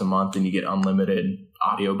only $8 a month and you get unlimited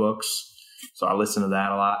audiobooks. So I listen to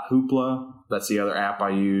that a lot. Hoopla, that's the other app I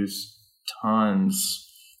use. Tons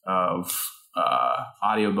of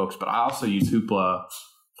audiobooks, but I also use Hoopla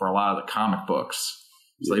for a lot of the comic books.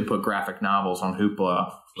 So they put graphic novels on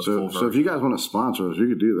Hoopla. So if you guys want to sponsor us, you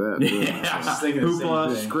could do that. Yeah. I was just thinking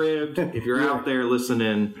Hoopla, Scribd. If you're out there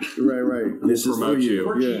listening, right. This is for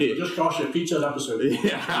you. It just cost you a pizza episode.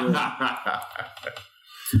 Yeah.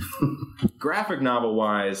 Graphic novel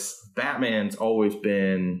wise, Batman's always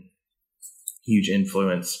been huge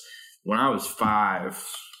influence. When I was 5,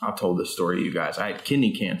 I've told this story to you guys. I had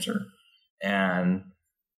kidney cancer, and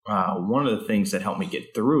one of the things that helped me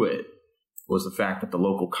get through it was the fact that the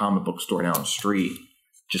local comic book store down the street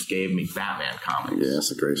just gave me Batman comics. Yeah,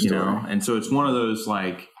 that's a great story. You know? And so it's one of those,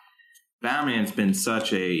 like, Batman's been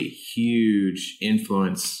such a huge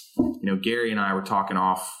influence. You know, Gary and I were talking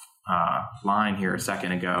off line here a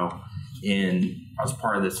second ago, and I was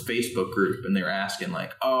part of this Facebook group, and they were asking,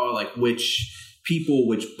 like, oh, like, which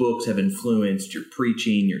books have influenced your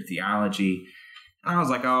preaching, your theology? And I was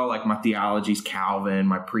like, oh, like, my theology's Calvin,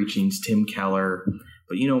 my preaching's Tim Keller.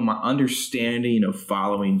 But, you know, my understanding of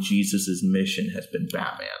following Jesus's mission has been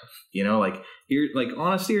Batman. You know, like, here, like,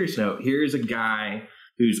 on a serious note, here's a guy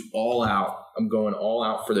who's all out. I'm going all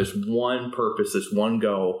out for this one purpose, this one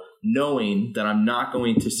goal, knowing that I'm not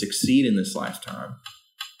going to succeed in this lifetime,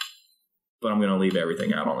 but I'm going to leave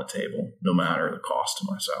everything out on the table, no matter the cost to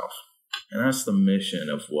myself. And that's the mission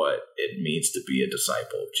of what it means to be a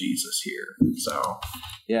disciple of Jesus here. So,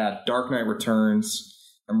 yeah, Dark Knight Returns.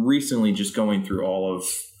 I'm recently just going through all of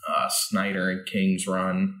Snyder and King's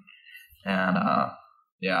run. And,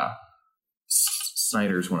 yeah,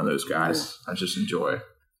 Snyder's one of those guys I just enjoy.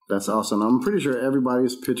 That's awesome. I'm pretty sure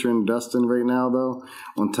everybody's picturing Dustin right now, though,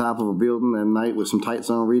 on top of a building at night with some tights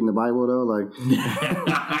on, reading the Bible, though. Like,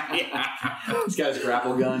 He's got his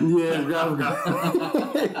grapple gun. Yeah, grapple gun.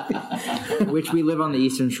 Which we live on the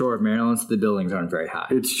eastern shore of Maryland, so the buildings aren't very high.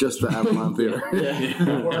 It's just the Avalon Theater. Yeah.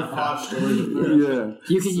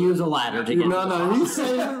 You can use a ladder to get No, he's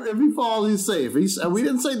safe. If he falls, he's safe. We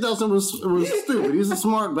didn't say Dustin was stupid. He's a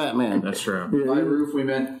smart Batman. That's true. Yeah, By roof, we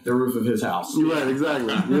meant the roof of his house. You're right,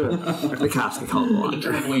 exactly. Yeah. The cops can call the law.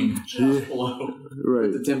 Just below.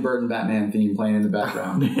 Right. The Tim Burton Batman theme playing in the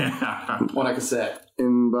background. Yeah. On a cassette.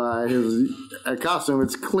 And by his costume,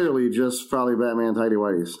 it's clearly just probably Batman tighty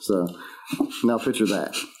whities. So now picture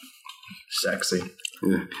that. Sexy.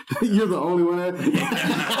 Yeah. You're the only one that.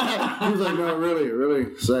 He's like, no,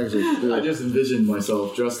 really sexy. Yeah. I just envisioned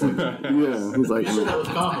myself dressed like that. Yeah. He's like, That was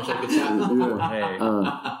comics like it's happening. yeah. Hey,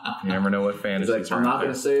 you never know what He's fantasies like, I'm not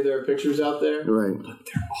going to say there are pictures out there. Right.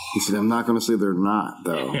 He said, I'm not going to say they're not,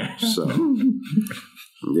 though. So,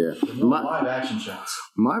 yeah. Live action shots.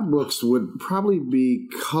 My books would probably be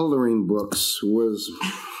coloring books was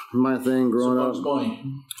my thing growing up. Bugs Bunny.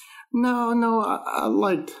 No, I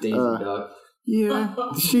liked Daisy Duck. Yeah,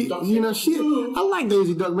 I like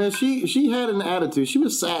Daisy Duck, man. She had an attitude. She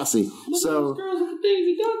was sassy. So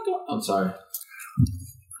I'm sorry.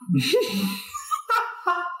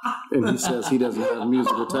 and he says he doesn't have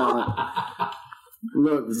musical talent.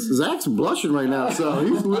 Look, Zach's blushing right now, so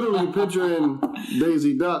he's literally picturing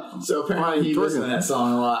Daisy Duck. So apparently he listened to that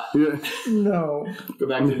song a lot. Yeah. No. Go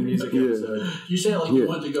back to the music episode. You say it like you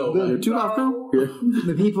went to go. The Two Live Crew? Yeah.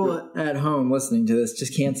 The people at home listening to this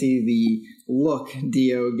just can't see the look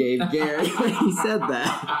Dio gave Gary when he said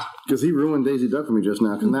that. Because he ruined Daisy Duck for me just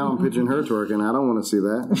now, because now I'm picturing her twerking. I don't want to see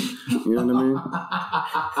that. You know what I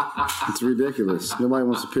mean? It's ridiculous. Nobody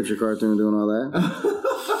wants to picture cartoon doing all that.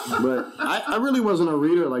 But I really wasn't a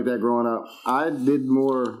reader like that growing up. I did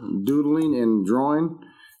more doodling and drawing.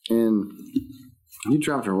 And you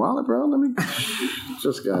dropped your wallet, bro? Let me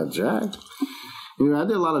just got jacked. You know, I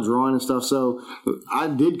did a lot of drawing and stuff, so I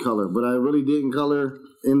did color, but I really didn't color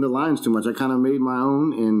in the lines too much. I kind of made my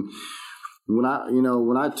own, and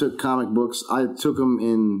when I took comic books, I took them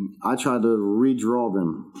and I tried to redraw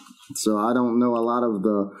them. So I don't know a lot of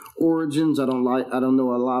the origins. I don't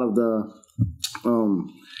know a lot of the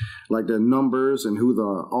like the numbers and who the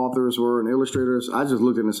authors were and illustrators. I just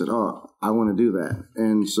looked at it and said, oh, I want to do that.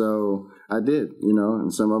 And so I did,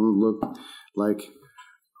 and some of them looked like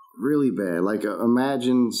really bad. Like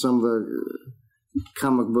imagine some of the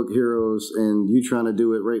comic book heroes and you trying to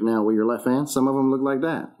do it right now with your left hand. Some of them look like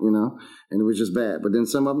that, and it was just bad. But then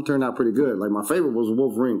some of them turned out pretty good. Like my favorite was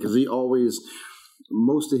Wolverine, because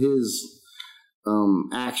most of his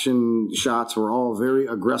action shots were all very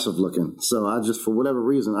aggressive looking. So I just, for whatever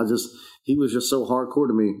reason, he was just so hardcore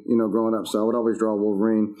to me, growing up. So I would always draw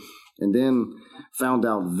Wolverine, and then found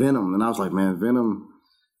out Venom, and I was like, man, Venom,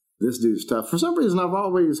 this dude's tough. For some reason, I've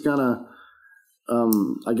always kind of,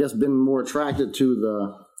 I guess, been more attracted to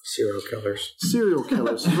the Serial killers. Serial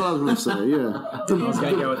killers. That's what I was going to say, yeah. Go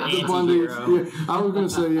with anti-hero. Yeah, I was going to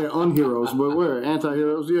say, unheroes, but where?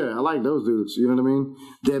 Anti-heroes? Yeah, I like those dudes, you know what I mean?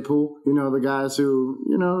 Deadpool, the guys who,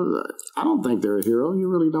 I don't think they're a hero. You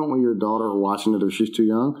really don't when your daughter watching it if she's too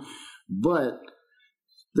young. But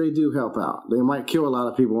they do help out. They might kill a lot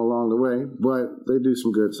of people along the way, but they do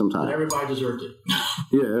some good sometimes. But everybody deserved it.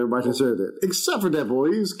 Yeah, everybody considered that. Except for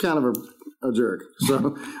Deadpool. He's kind of a jerk. So,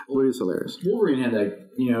 but he's hilarious. Wolverine had that,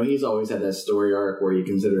 he's always had that story arc where he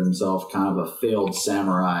considered himself kind of a failed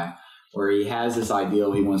samurai, where he has this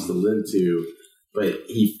ideal he wants to live to, but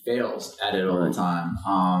he fails at it all the time.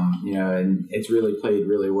 And it's really played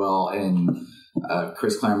really well in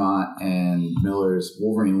Chris Claremont and Miller's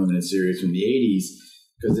Wolverine Limited series from the 80s,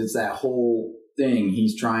 because it's that whole thing.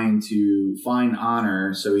 He's trying to find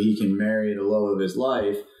honor so he can marry the love of his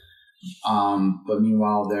life. But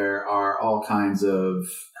meanwhile, there are all kinds of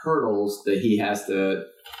hurdles that he has to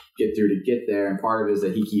get through to get there. And part of it is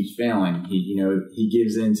that he keeps failing. He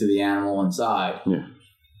gives in to the animal inside. Yeah.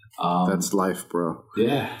 That's life, bro.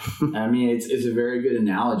 Yeah. I mean, it's a very good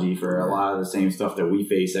analogy for a lot of the same stuff that we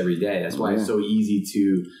face every day. That's why it's so easy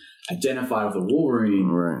to identify with a Wolverine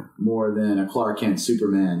more than a Clark Kent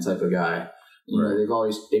Superman type of guy.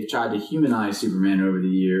 They've tried to humanize Superman over the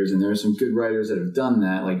years, and there's some good writers that have done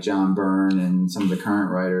that, like John Byrne and some of the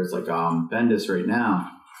current writers like Bendis right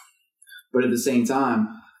now. But at the same time,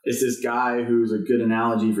 it's this guy who's a good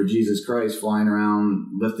analogy for Jesus Christ, flying around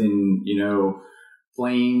lifting,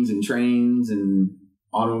 planes and trains and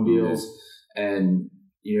automobiles, and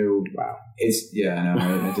wow, I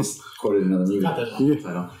know. I just quoted another movie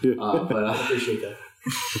title, but I appreciate that.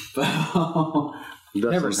 Dustin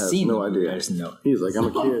never seen no it. idea. I just know. He's like, I'm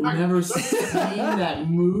a kid. I've never seen that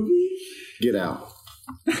movie. Get out.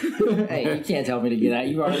 Hey, you can't tell me to get out.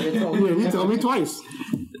 You've already been told me. Yeah, you told me twice.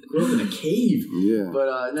 Grew up in a cave. Yeah.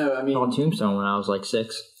 But no, I mean, on Tombstone when I was like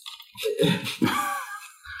 6.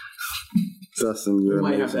 Dustin, we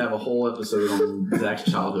might have to have a whole episode on Zach's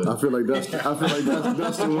childhood. I feel like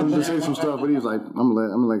Dustin wanted to say some stuff, but he was like, I'm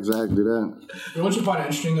gonna let Zach do that. Don't you find it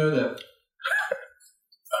interesting though that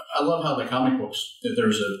I love how the comic books, that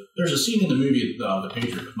there's a scene in the movie, The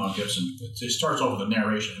Patriot with Mel Gibson. It starts off with a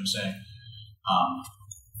narration of him saying,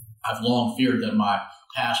 I've long feared that my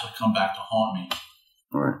past would come back to haunt me.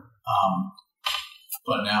 All right.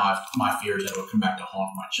 But now my fear is that it will come back to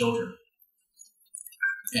haunt my children.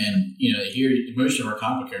 And, here, most of our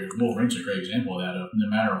comic book characters, Wolverine's a great example of that. No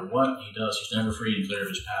matter what he does, he's never free and clear of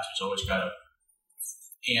his past. He's always got to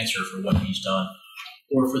answer for what he's done.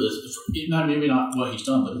 Or maybe not what he's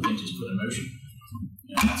done, but the things he's put in motion.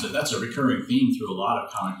 And that's a recurring theme through a lot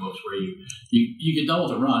of comic books, where you get done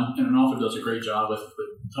with a run, and an author does a great job with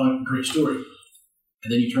telling a great story,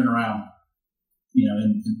 and then you turn around,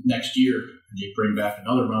 in next year, and you bring back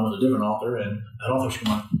another run with a different author, and that author's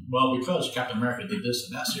going, well, because Captain America did this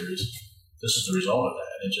in that series, this is the result of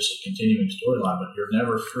that, and it's just a continuing storyline, but you're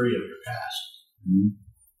never free of your past. Mm-hmm.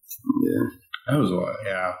 Yeah, that was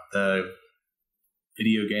the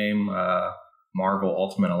video game Marvel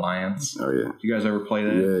Ultimate Alliance. Oh yeah. Did you guys ever play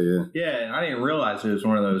that? Yeah. Yeah, and I didn't realize it was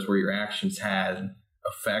one of those where your actions had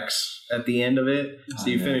effects at the end of it. So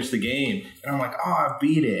you finish the game, and I'm like, oh, I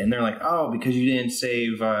beat it. And they're like, oh, because you didn't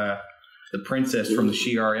save the princess from the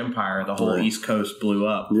Shi'ar Empire, the whole East Coast blew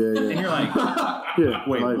up. Yeah. And you're like,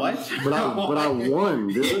 wait, what? But I won.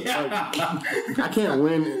 Dude. I can't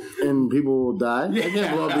win and people die. I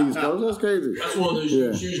can't blow up the East Coast. That's crazy. That's one of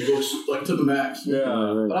those huge books, like to the max. Yeah.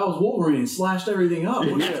 But I was Wolverine and slashed everything up.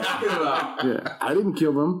 What are you talking about? Yeah. I didn't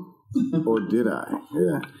kill them. Or did I?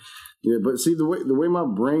 Yeah. Yeah, but see, the way my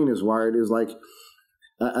brain is wired is like,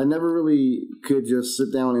 I never really could just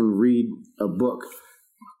sit down and read a book.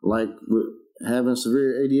 Like having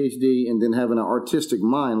severe ADHD and then having an artistic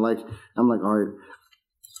mind. Like, I'm like, all right,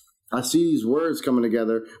 I see these words coming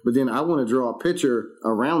together, but then I want to draw a picture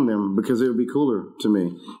around them because it would be cooler to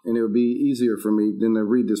me and it would be easier for me than to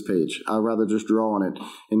read this page. I'd rather just draw on it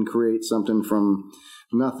and create something from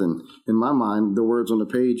nothing. In my mind, the words on the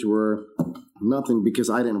page were nothing because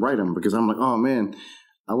I didn't write them, because I'm like, oh man,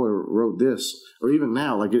 I would have wrote this. Or even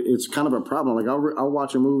now, like it's kind of a problem. Like I'll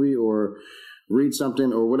watch a movie or read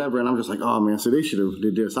something or whatever, and I'm just like, oh man, so they should have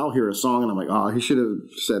did this. I'll hear a song and I'm like, oh, he should have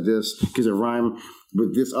said this because it rhymed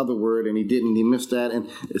with this other word and he didn't. He missed that. And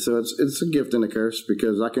so it's a gift and a curse,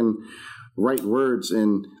 because I can write words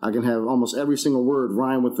and I can have almost every single word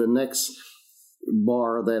rhyme with the next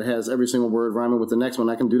bar that has every single word rhyming with the next one.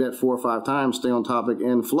 I can do that 4 or 5 times, stay on topic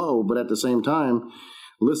and flow, but at the same time,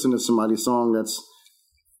 listen to somebody's song that's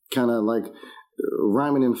kind of like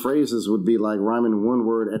rhyming in phrases would be like rhyming one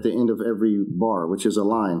word at the end of every bar, which is a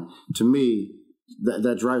line. To me,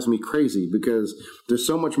 that drives me crazy, because there's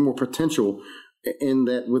so much more potential in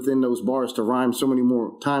that within those bars to rhyme so many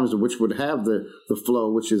more times, which would have the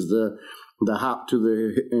flow, which is the hop to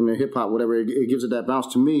in the hip hop, whatever. It gives it that bounce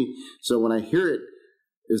to me. So when I hear it,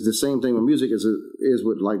 it's the same thing with music as it is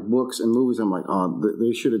with like books and movies. I'm like, oh,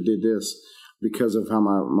 they should have did this because of how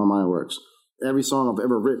my mind works. every song I've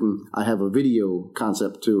ever written, I have a video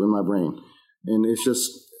concept to in my brain. And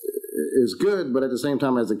it's good, but at the same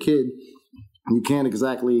time, as a kid, you can't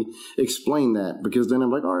exactly explain that, because then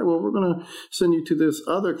I'm like, all right, well, we're going to send you to this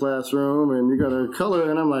other classroom and you're going to color.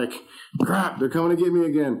 And I'm like, crap, they're coming to get me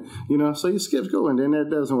again. So you skip school, and then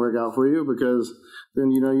that doesn't work out for you, because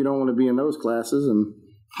then, you don't want to be in those classes. And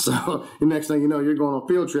so the next thing you know, you're going on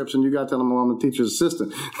field trips and you got to tell them, well, I'm a teacher's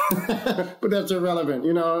assistant. But that's irrelevant.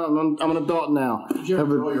 I'm an adult now. Did you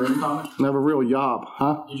ever draw your own comic? I have a real job,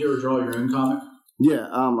 huh? Did you ever draw your own comic? Yeah,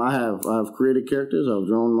 I've created characters. I've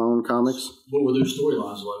drawn my own comics. What were their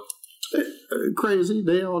storylines like? Crazy.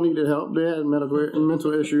 They all needed help. They had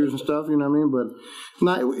mental issues and stuff, you know what I mean? But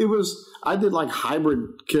no, I did like hybrid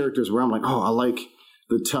characters where I'm like, oh, I like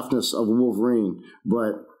the toughness of Wolverine,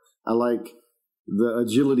 but I like the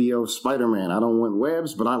agility of Spider-Man. I don't want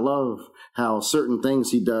webs, but I love how certain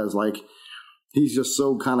things he does, like he's just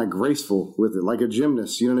so kind of graceful with it, like a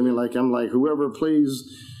gymnast, you know what I mean? Like, I'm like, whoever plays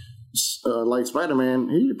like Spider-Man,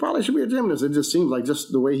 he probably should be a gymnast. It just seems like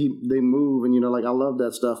just the way they move, and like I love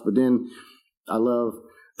that stuff. But then I love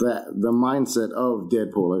the mindset of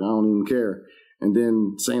Deadpool. Like, I don't even care. And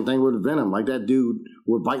then same thing with Venom. Like, that dude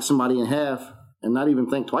would bite somebody in half and not even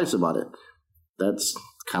think twice about it. That's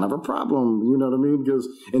kind of a problem, you know what I mean? Because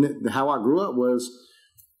how I grew up was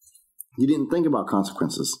you didn't think about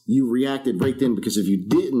consequences. You reacted right then, because if you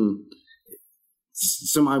didn't,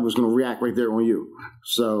 somebody was going to react right there on you.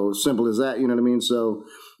 So simple as that, you know what I mean? So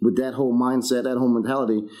with that whole mindset, that whole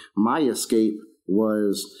mentality, my escape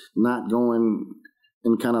was not going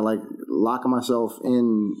and kind of like locking myself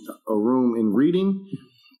in a room and reading.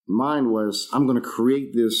 Mine was, I'm going to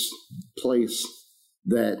create this place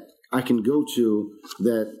that I can go to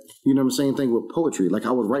that, you know what I'm saying? Thing with poetry. Like,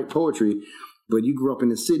 I would write poetry, but you grew up in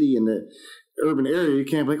the city, in the urban area, you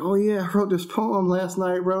can't be like, oh yeah, I wrote this poem last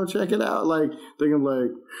night, bro, check it out. Like, thinking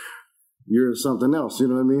like you're something else, you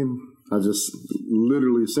know what I mean? I just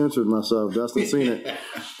literally censored myself. Dustin seen it.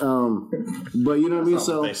 But you know what I mean?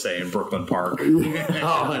 So they say in Brooklyn Park.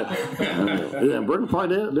 Yeah, Brooklyn Park,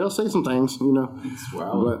 they'll say some things, That's where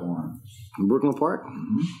I was born. Brooklyn Park?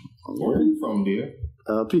 Mm-hmm. Where are you from, dear?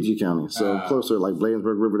 PG County, so closer, like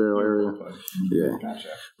Bladensburg, Riverdale area. Yeah. Gotcha.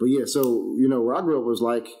 But yeah, so, where I grew up was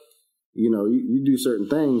like, you do certain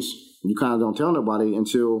things, you kind of don't tell nobody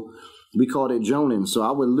until we called it joning. So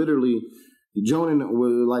I would literally, joning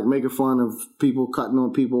was like making fun of people, cutting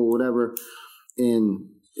on people, whatever. And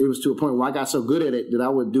it was to a point where I got so good at it that I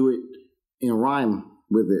would do it in rhyme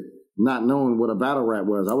with it, not knowing what a battle rap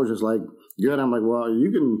was. I was just like, good. I'm like, well,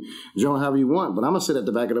 you can join however you want, but I'm going to sit at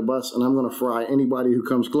the back of the bus and I'm going to fry anybody who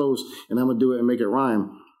comes close, and I'm going to do it and make it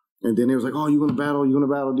rhyme. And then it was like, oh, you want to battle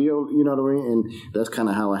deal? You know what I mean? And that's kind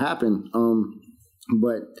of how it happened.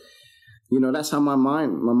 But, that's how my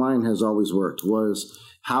mind has always worked, was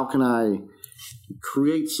how can I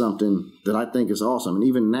create something that I think is awesome? And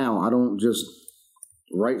even now, I don't just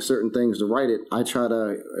write certain things to write it. I try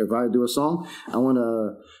to, if I do a song, I want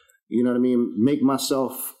to, you know what I mean, make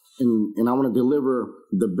myself, and I want to deliver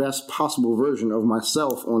the best possible version of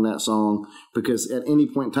myself on that song, because at any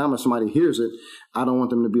point in time, if somebody hears it, I don't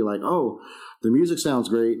want them to be like, oh, the music sounds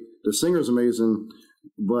great, the singer's amazing,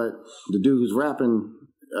 but the dude who's rapping,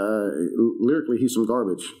 lyrically, he's some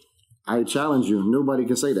garbage. I challenge you, nobody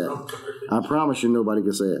can say that. I promise you, nobody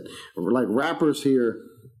can say it. Like, rappers hear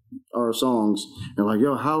our songs and like,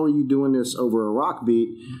 yo, how are you doing this over a rock beat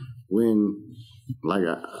when, like,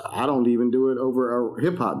 I don't even do it over a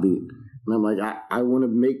hip hop beat? And I'm like, I want to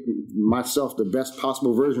make myself the best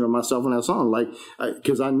possible version of myself in that song. Like,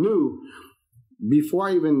 because I knew before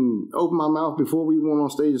I even opened my mouth, before we went on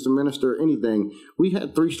stage to minister anything, we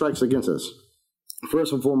had 3 strikes against us.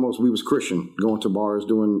 First and foremost, we was Christian, going to bars,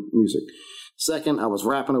 doing music. Second, I was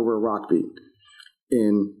rapping over a rock beat.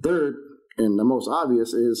 And third, and the most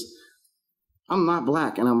obvious, is I'm not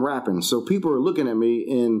black and I'm rapping. So people are looking at me,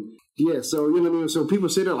 and yeah, so, you know what I mean? So people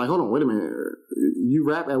sit there like, hold on, wait a minute. You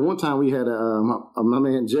rap? At one time we had my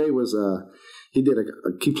man Jay was, he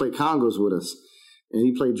played congos with us. And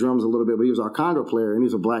he played drums a little bit, but he was our conga player, and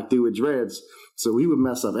he's a black dude with dreads. So we would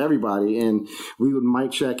mess up everybody, and we would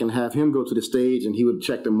mic check and have him go to the stage, and he would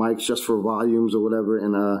check the mics just for volumes or whatever.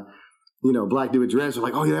 And, black dude with dreads were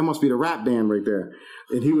like, oh, yeah, that must be the rap band right there.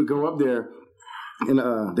 And he would go up there, and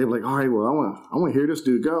they were like, all right, well, I want to hear this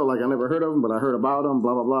dude go. Like, I never heard of him, but I heard about him,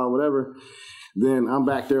 blah, blah, blah, whatever. Then I'm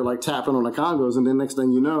back there, like, tapping on the congos, and then next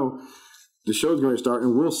thing you know, the show's going to start,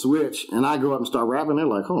 and we'll switch, and I go up and start rapping. They're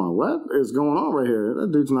like, hold on, what is going on right here?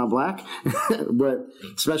 That dude's not black. But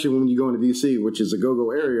especially when you go into D.C., which is a go-go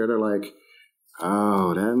area, they're like,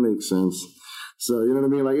 oh, that makes sense. So, you know what I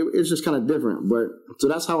mean? Like, it's just kind of different. But so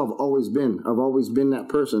that's how I've always been. I've always been that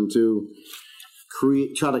person to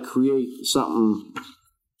try to create something,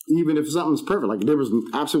 even if something's perfect. Like, there was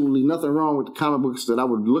absolutely nothing wrong with the comic books that I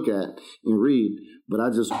would look at and read, but I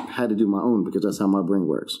just had to do my own because that's how my brain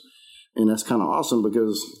works. And that's kind of awesome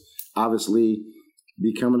because obviously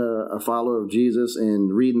becoming a follower of Jesus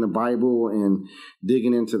and reading the Bible and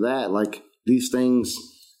digging into that, like these things,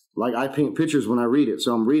 like I paint pictures when I read it.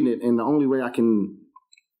 So I'm reading it, and the only way I can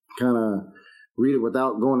kind of read it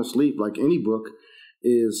without going to sleep, like any book,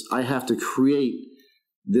 is I have to create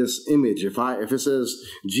this image. If it says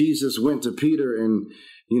Jesus went to Peter and,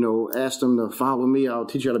 you know, asked him to follow me, I'll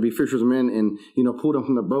teach you how to be fishers of men, and, you know, pulled him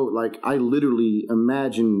from the boat. Like, I literally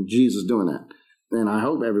imagine Jesus doing that. And I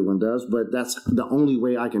hope everyone does, but that's the only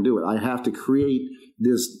way I can do it. I have to create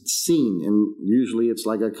this scene, and usually it's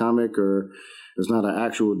like a comic or it's not an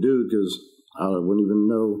actual dude because I wouldn't even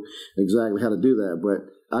know exactly how to do that.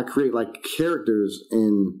 But I create like characters,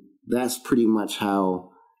 and that's pretty much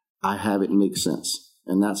how I have it make sense.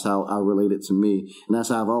 And that's how I relate it to me. And that's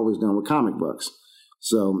how I've always done with comic books.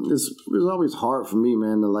 So it's always hard for me,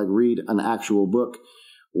 man, to like read an actual book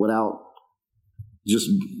without just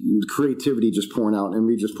creativity just pouring out and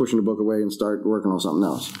me just pushing the book away and start working on something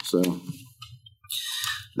else. So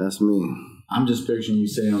that's me. I'm just picturing you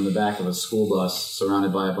sitting on the back of a school bus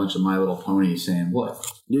surrounded by a bunch of My Little Ponies saying, what?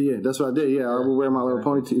 Yeah, that's what I did. Yeah, I would wear My Little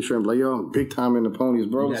Pony t-shirt and be like, yo, I'm big time in the ponies,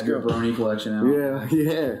 bro. You have your brony collection out.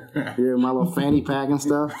 Yeah, my little fanny pack and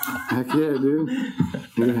stuff. Heck yeah, dude.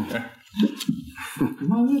 Yeah.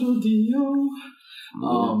 My little Dio.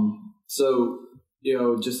 So, you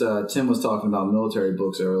know, just Tim was talking about military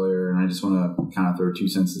books earlier, and I just want to kind of throw 2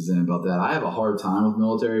 sentences in about that. I have a hard time with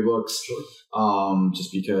military books,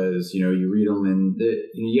 just because, you know, you read them and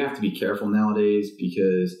you have to be careful nowadays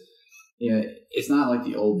because, you know, it's not like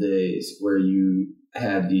the old days where you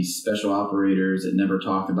had these special operators that never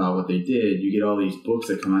talked about what they did. You get all these books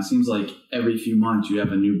that come out. It seems like every few months you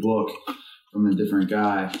have a new book from a different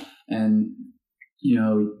guy. And, you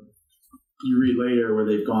know, you read later where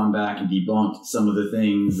they've gone back and debunked some of the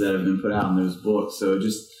things that have been put out in those books. So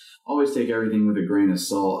just always take everything with a grain of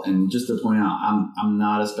salt. And just to point out, I'm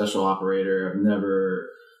not a special operator. I've never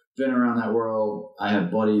been around that world. I have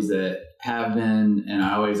buddies that have been, and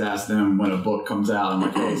I always ask them when a book comes out, I'm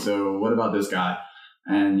like, hey, so what about this guy?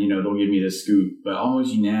 And, you know, they'll give me this scoop. But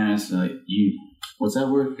almost unanimous, like, what's that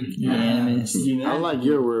word? Unanimous. I like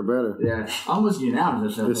your word better. Yeah, almost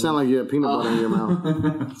unanimous. It sounds like you have peanut butter in your mouth.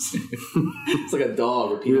 It's like a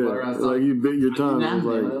dog with peanut butter on its tongue. Like you bit your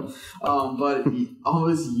tongue. But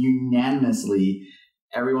almost unanimously,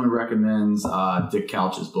 everyone recommends Dick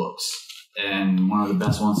Couch's books. And one of the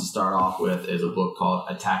best ones to start off with is a book called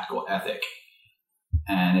A Tactical Ethic.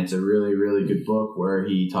 And it's a really, really good book where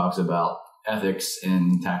he talks about ethics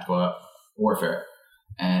in tactical warfare.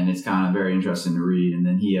 And it's kind of very interesting to read. And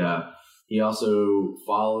then he also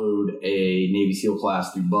followed a Navy SEAL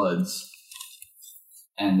class through BUDS.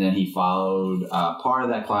 And then he followed part of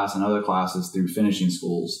that class and other classes through finishing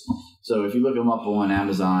schools. So if you look him up on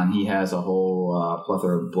Amazon, he has a whole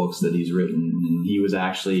plethora of books that he's written. And he was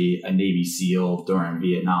actually a Navy SEAL during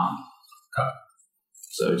Vietnam.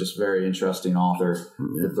 So just very interesting author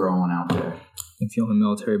to throw one out there. I think the only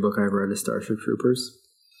military book I've read is Starship Troopers.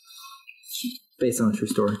 Based on a true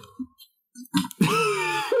story.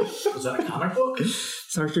 Was that a comic book?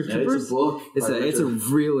 Starship Troopers? It's a book. It's a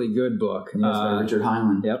really good book. Yeah, it's by Richard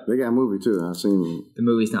Heinlein. Yep. They got a movie too. I've seen the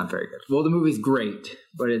movie's not very good. Well, the movie's great,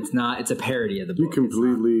 but it's not. It's a parody of the book. You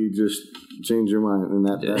completely just change your mind in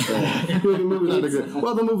that fast. The movie's not good.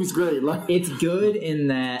 Well, the movie's great. Like, it's good in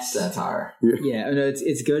that satire. Yeah, no,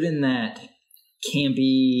 it's good in that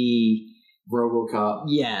campy RoboCop.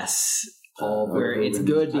 Yes. Paul where it's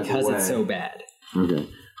good because it's so bad. Okay.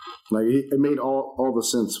 Like, it made all the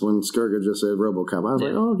sense when Skirga just said RoboCop. I was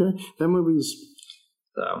like, oh, okay. That movie's...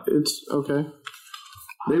 So it's okay.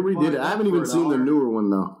 They redid it. I haven't even seen the newer one,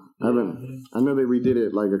 though. I know they redid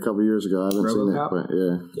it like a couple years ago. I haven't seen it, but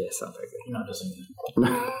yeah. Yeah, it's not very good. You're not missing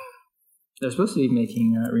it. They're supposed to be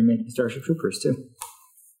remaking Starship Troopers, too.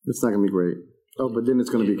 It's not going to be great. Oh, but then it's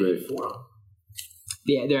going to be great.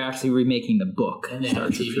 Yeah, they're actually remaking the book. And they have a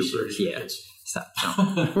TV series. Yeah. Stop.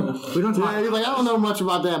 No. We don't talk. Yeah, you're like, I don't know much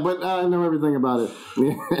about that, but I know everything about it.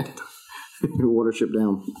 Yeah. Watership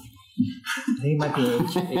Down. I think it might be an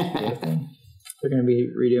HBO thing. They're going to be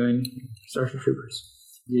redoing Starship Troopers.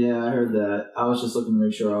 Yeah, I heard that. I was just looking to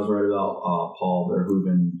make sure I was right about Paul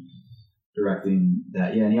Verhoeven directing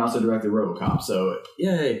that. Yeah, and he also directed RoboCop, so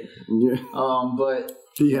yay. Yeah. But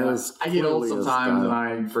he has I get old sometimes and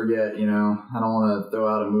I forget, you know. I don't want to throw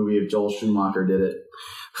out a movie if Joel Schumacher did it.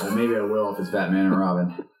 Or maybe I will if it's Batman and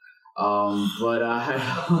Robin. But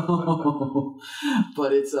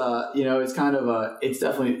it's it's kind of it's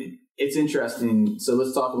definitely, it's interesting. So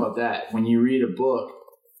let's talk about that. When you read a book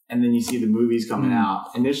and then you see the movies coming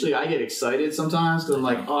out, initially I get excited sometimes because I'm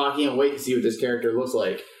like, oh, I can't wait to see what this character looks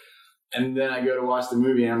like. And then I go to watch the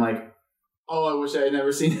movie and I'm like, oh, I wish I had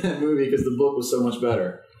never seen that movie because the book was so much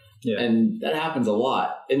better. Yeah. And that happens a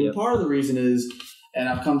lot. And part of the reason is, and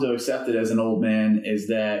I've come to accept it as an old man, is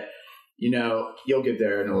that, you'll get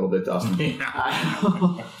there in a little bit, Dustin.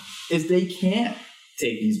 Is they can't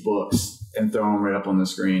take these books and throw them right up on the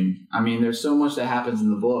screen. I mean, there's so much that happens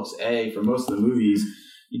in the books. For most of the movies,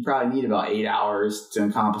 you probably need about 8 hours to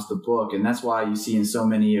encompass the book. And that's why you see in so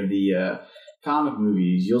many of the comic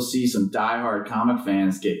movies, you'll see some diehard comic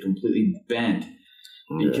fans get completely bent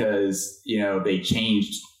because, they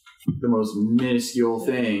changed the most minuscule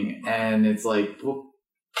thing. And it's like, well,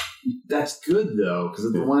 that's good though,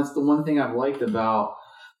 because the one thing I've liked about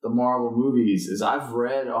the Marvel movies is I've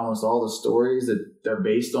read almost all the stories that they're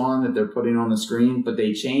based on, that they're putting on the screen, but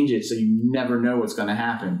they change it so you never know what's going to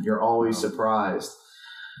happen. You're always surprised.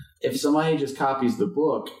 If somebody just copies the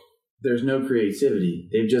book, there's no creativity.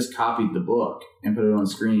 They've just copied the book and put it on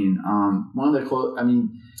screen. One of the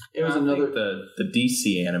it was another. The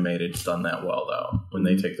DC animated's done that well though. When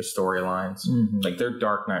they take the storylines, like their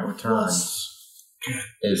Dark Knight Returns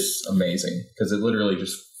is amazing because it literally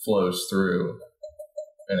just flows through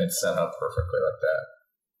and it's set up perfectly like that.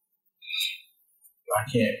 I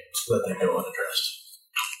can't let that go unaddressed.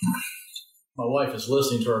 My wife is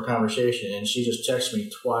listening to our conversation and she just texted me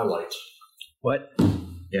Twilight. What?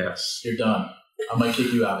 Yes. You're done. I might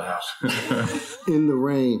kick you out of the house. In the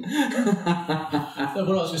rain. No,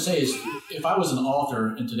 what I was going to say is, if I was an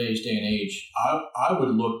author in today's day and age, I would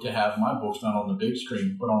look to have my books not on the big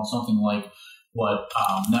screen, but on something like what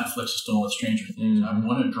Netflix is doing with Stranger Things. I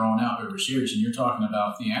want it drawn out over a series, and you're talking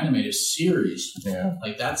about the animated series. Yeah.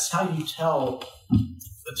 Like, that's how you tell.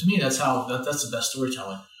 To me, that's the best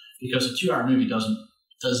storytelling, because a 2-hour movie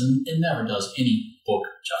never does any book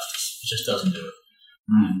justice. It just doesn't do it.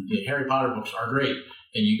 The Harry Potter books are great,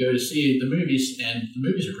 and you go to see the movies, and the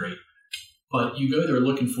movies are great. But you go there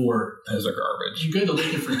looking for... Those are garbage. You go there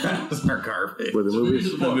looking for... Those are garbage. For the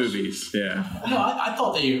movies? The movies, yeah. No, I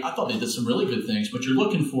thought they did some really good things, but you're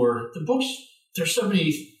looking for... The books, there's so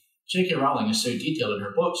many... J.K. Rowling is so detailed in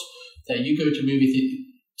her books that you go to movie...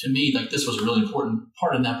 To me, like, this was a really important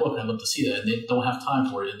part in that book. I'd love to see that, and they don't have time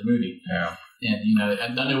for it in the movie. Yeah. And,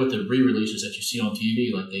 and I know with the re-releases that you see on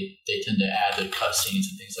TV, like, they tend to add the cut scenes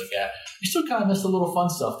and things like that. You still kind of miss the little fun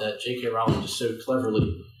stuff that J.K. Rowling just so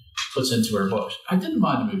cleverly puts into her books. I didn't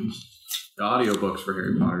mind the movies. The audiobooks for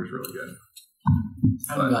Harry Potter is really good.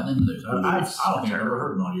 I haven't gotten into those. I don't think I've ever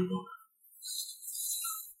heard an audiobook.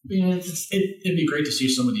 I mean, it'd be great to see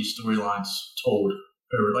some of these storylines told.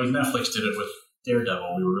 Like Netflix did it with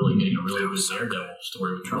Daredevil. We were really getting a really good Daredevil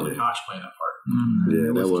story with Charlie Cox playing that part.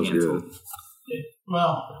 Yeah, that was good. Yeah.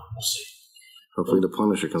 Well, we'll see. Hopefully the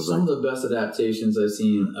Punisher comes Some back. of the best adaptations I've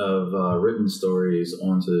seen of written stories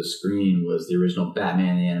onto the screen was the original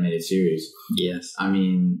Batman the Animated Series. Yes. I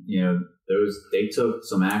mean, they took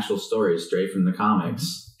some actual stories straight from the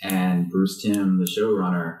comics, and Bruce Timm, the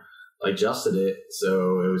showrunner, adjusted it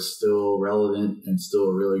so it was still relevant and still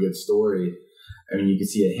a really good story. I mean, you could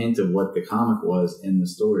see a hint of what the comic was in the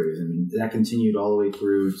stories. I mean, that continued all the way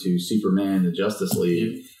through to Superman, the Justice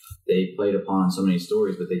League. They played upon so many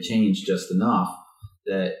stories, but they changed just enough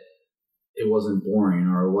that it wasn't boring,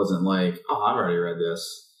 or it wasn't like, oh, I've already read this.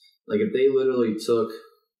 Like, if they literally took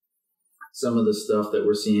some of the stuff that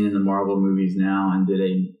we're seeing in the Marvel movies now and did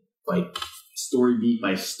a story beat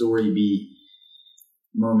by story beat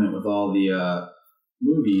moment with all the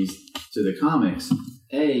movies to the comics,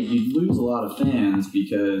 A, you'd lose a lot of fans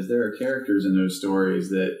because there are characters in those stories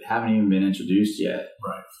that haven't even been introduced yet.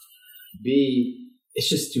 Right. B, it's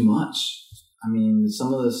just too much. I mean,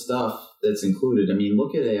 some of the stuff that's included. I mean,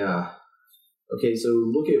 look at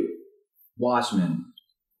look at Watchmen.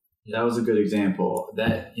 That was a good example.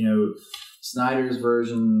 That, Snyder's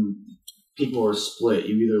version, people are split.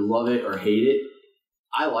 You either love it or hate it.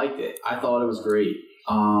 I liked it. I thought it was great.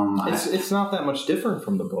 It's not that much different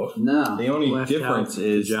from the book. No. The only difference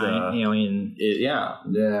is the giant alien.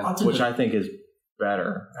 Which I think is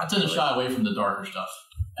better. I tend to shy away from the darker stuff,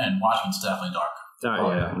 and Watchmen's definitely dark.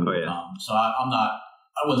 Oh yeah. So I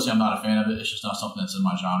wouldn't say I'm not a fan of it. It's just not something that's in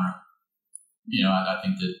my genre. I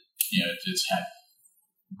think that it's had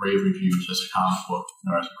rave reviews as a comic book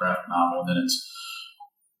or as a graphic novel. And then it's,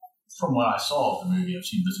 from what I saw of the movie, I've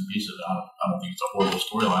seen bits and pieces of it. I don't think it's a horrible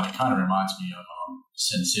storyline. It kind of reminds me of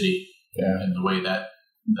Sin City, and the way that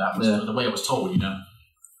that was the way it was told,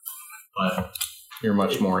 But You're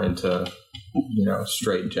much more into,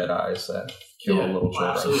 straight Jedis that kill little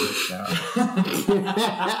children. Absolutely.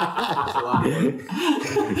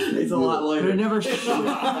 It's a lot But later. it never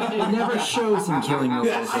shows him killing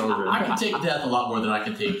little children. I can take death a lot more than I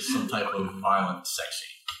can take some type of violent sex scene.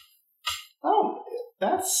 Oh,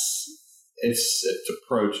 it's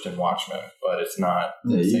approached in Watchmen, but it's not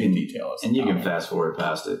Yeah, the you same can- detail as And you can comic. fast forward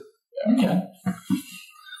past it. Okay.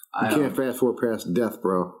 You can't fast forward past death,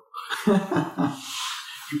 bro.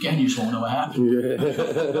 You can, you just won't know what happened.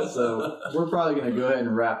 Yeah. So we're probably going to go ahead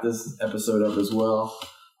and wrap this episode up as well.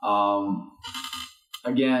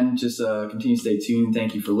 Again, just continue to stay tuned.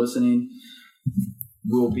 Thank you for listening.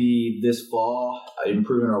 We'll be this fall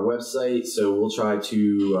improving our website, so we'll try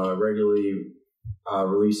to regularly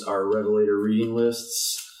release our Revelator reading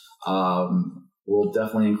lists. We'll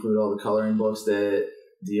definitely include all the coloring books that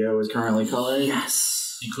Dio is currently coloring.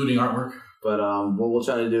 Yes. Including artwork. But what we'll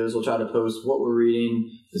try to do is we'll try to post what we're reading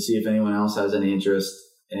to see if anyone else has any interest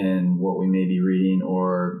in what we may be reading,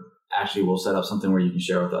 or actually we'll set up something where you can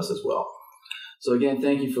share with us as well. So again,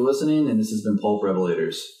 thank you for listening, and this has been Pulp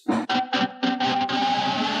Revelators.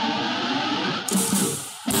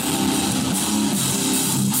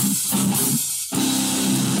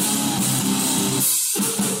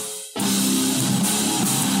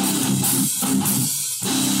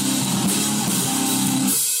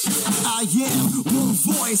 I am one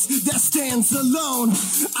voice that stands alone.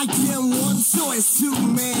 I get one choice to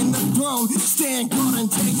man the throne. Stand guard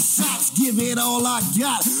and take shots, give it all I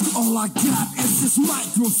got. All I got is this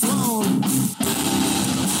microphone.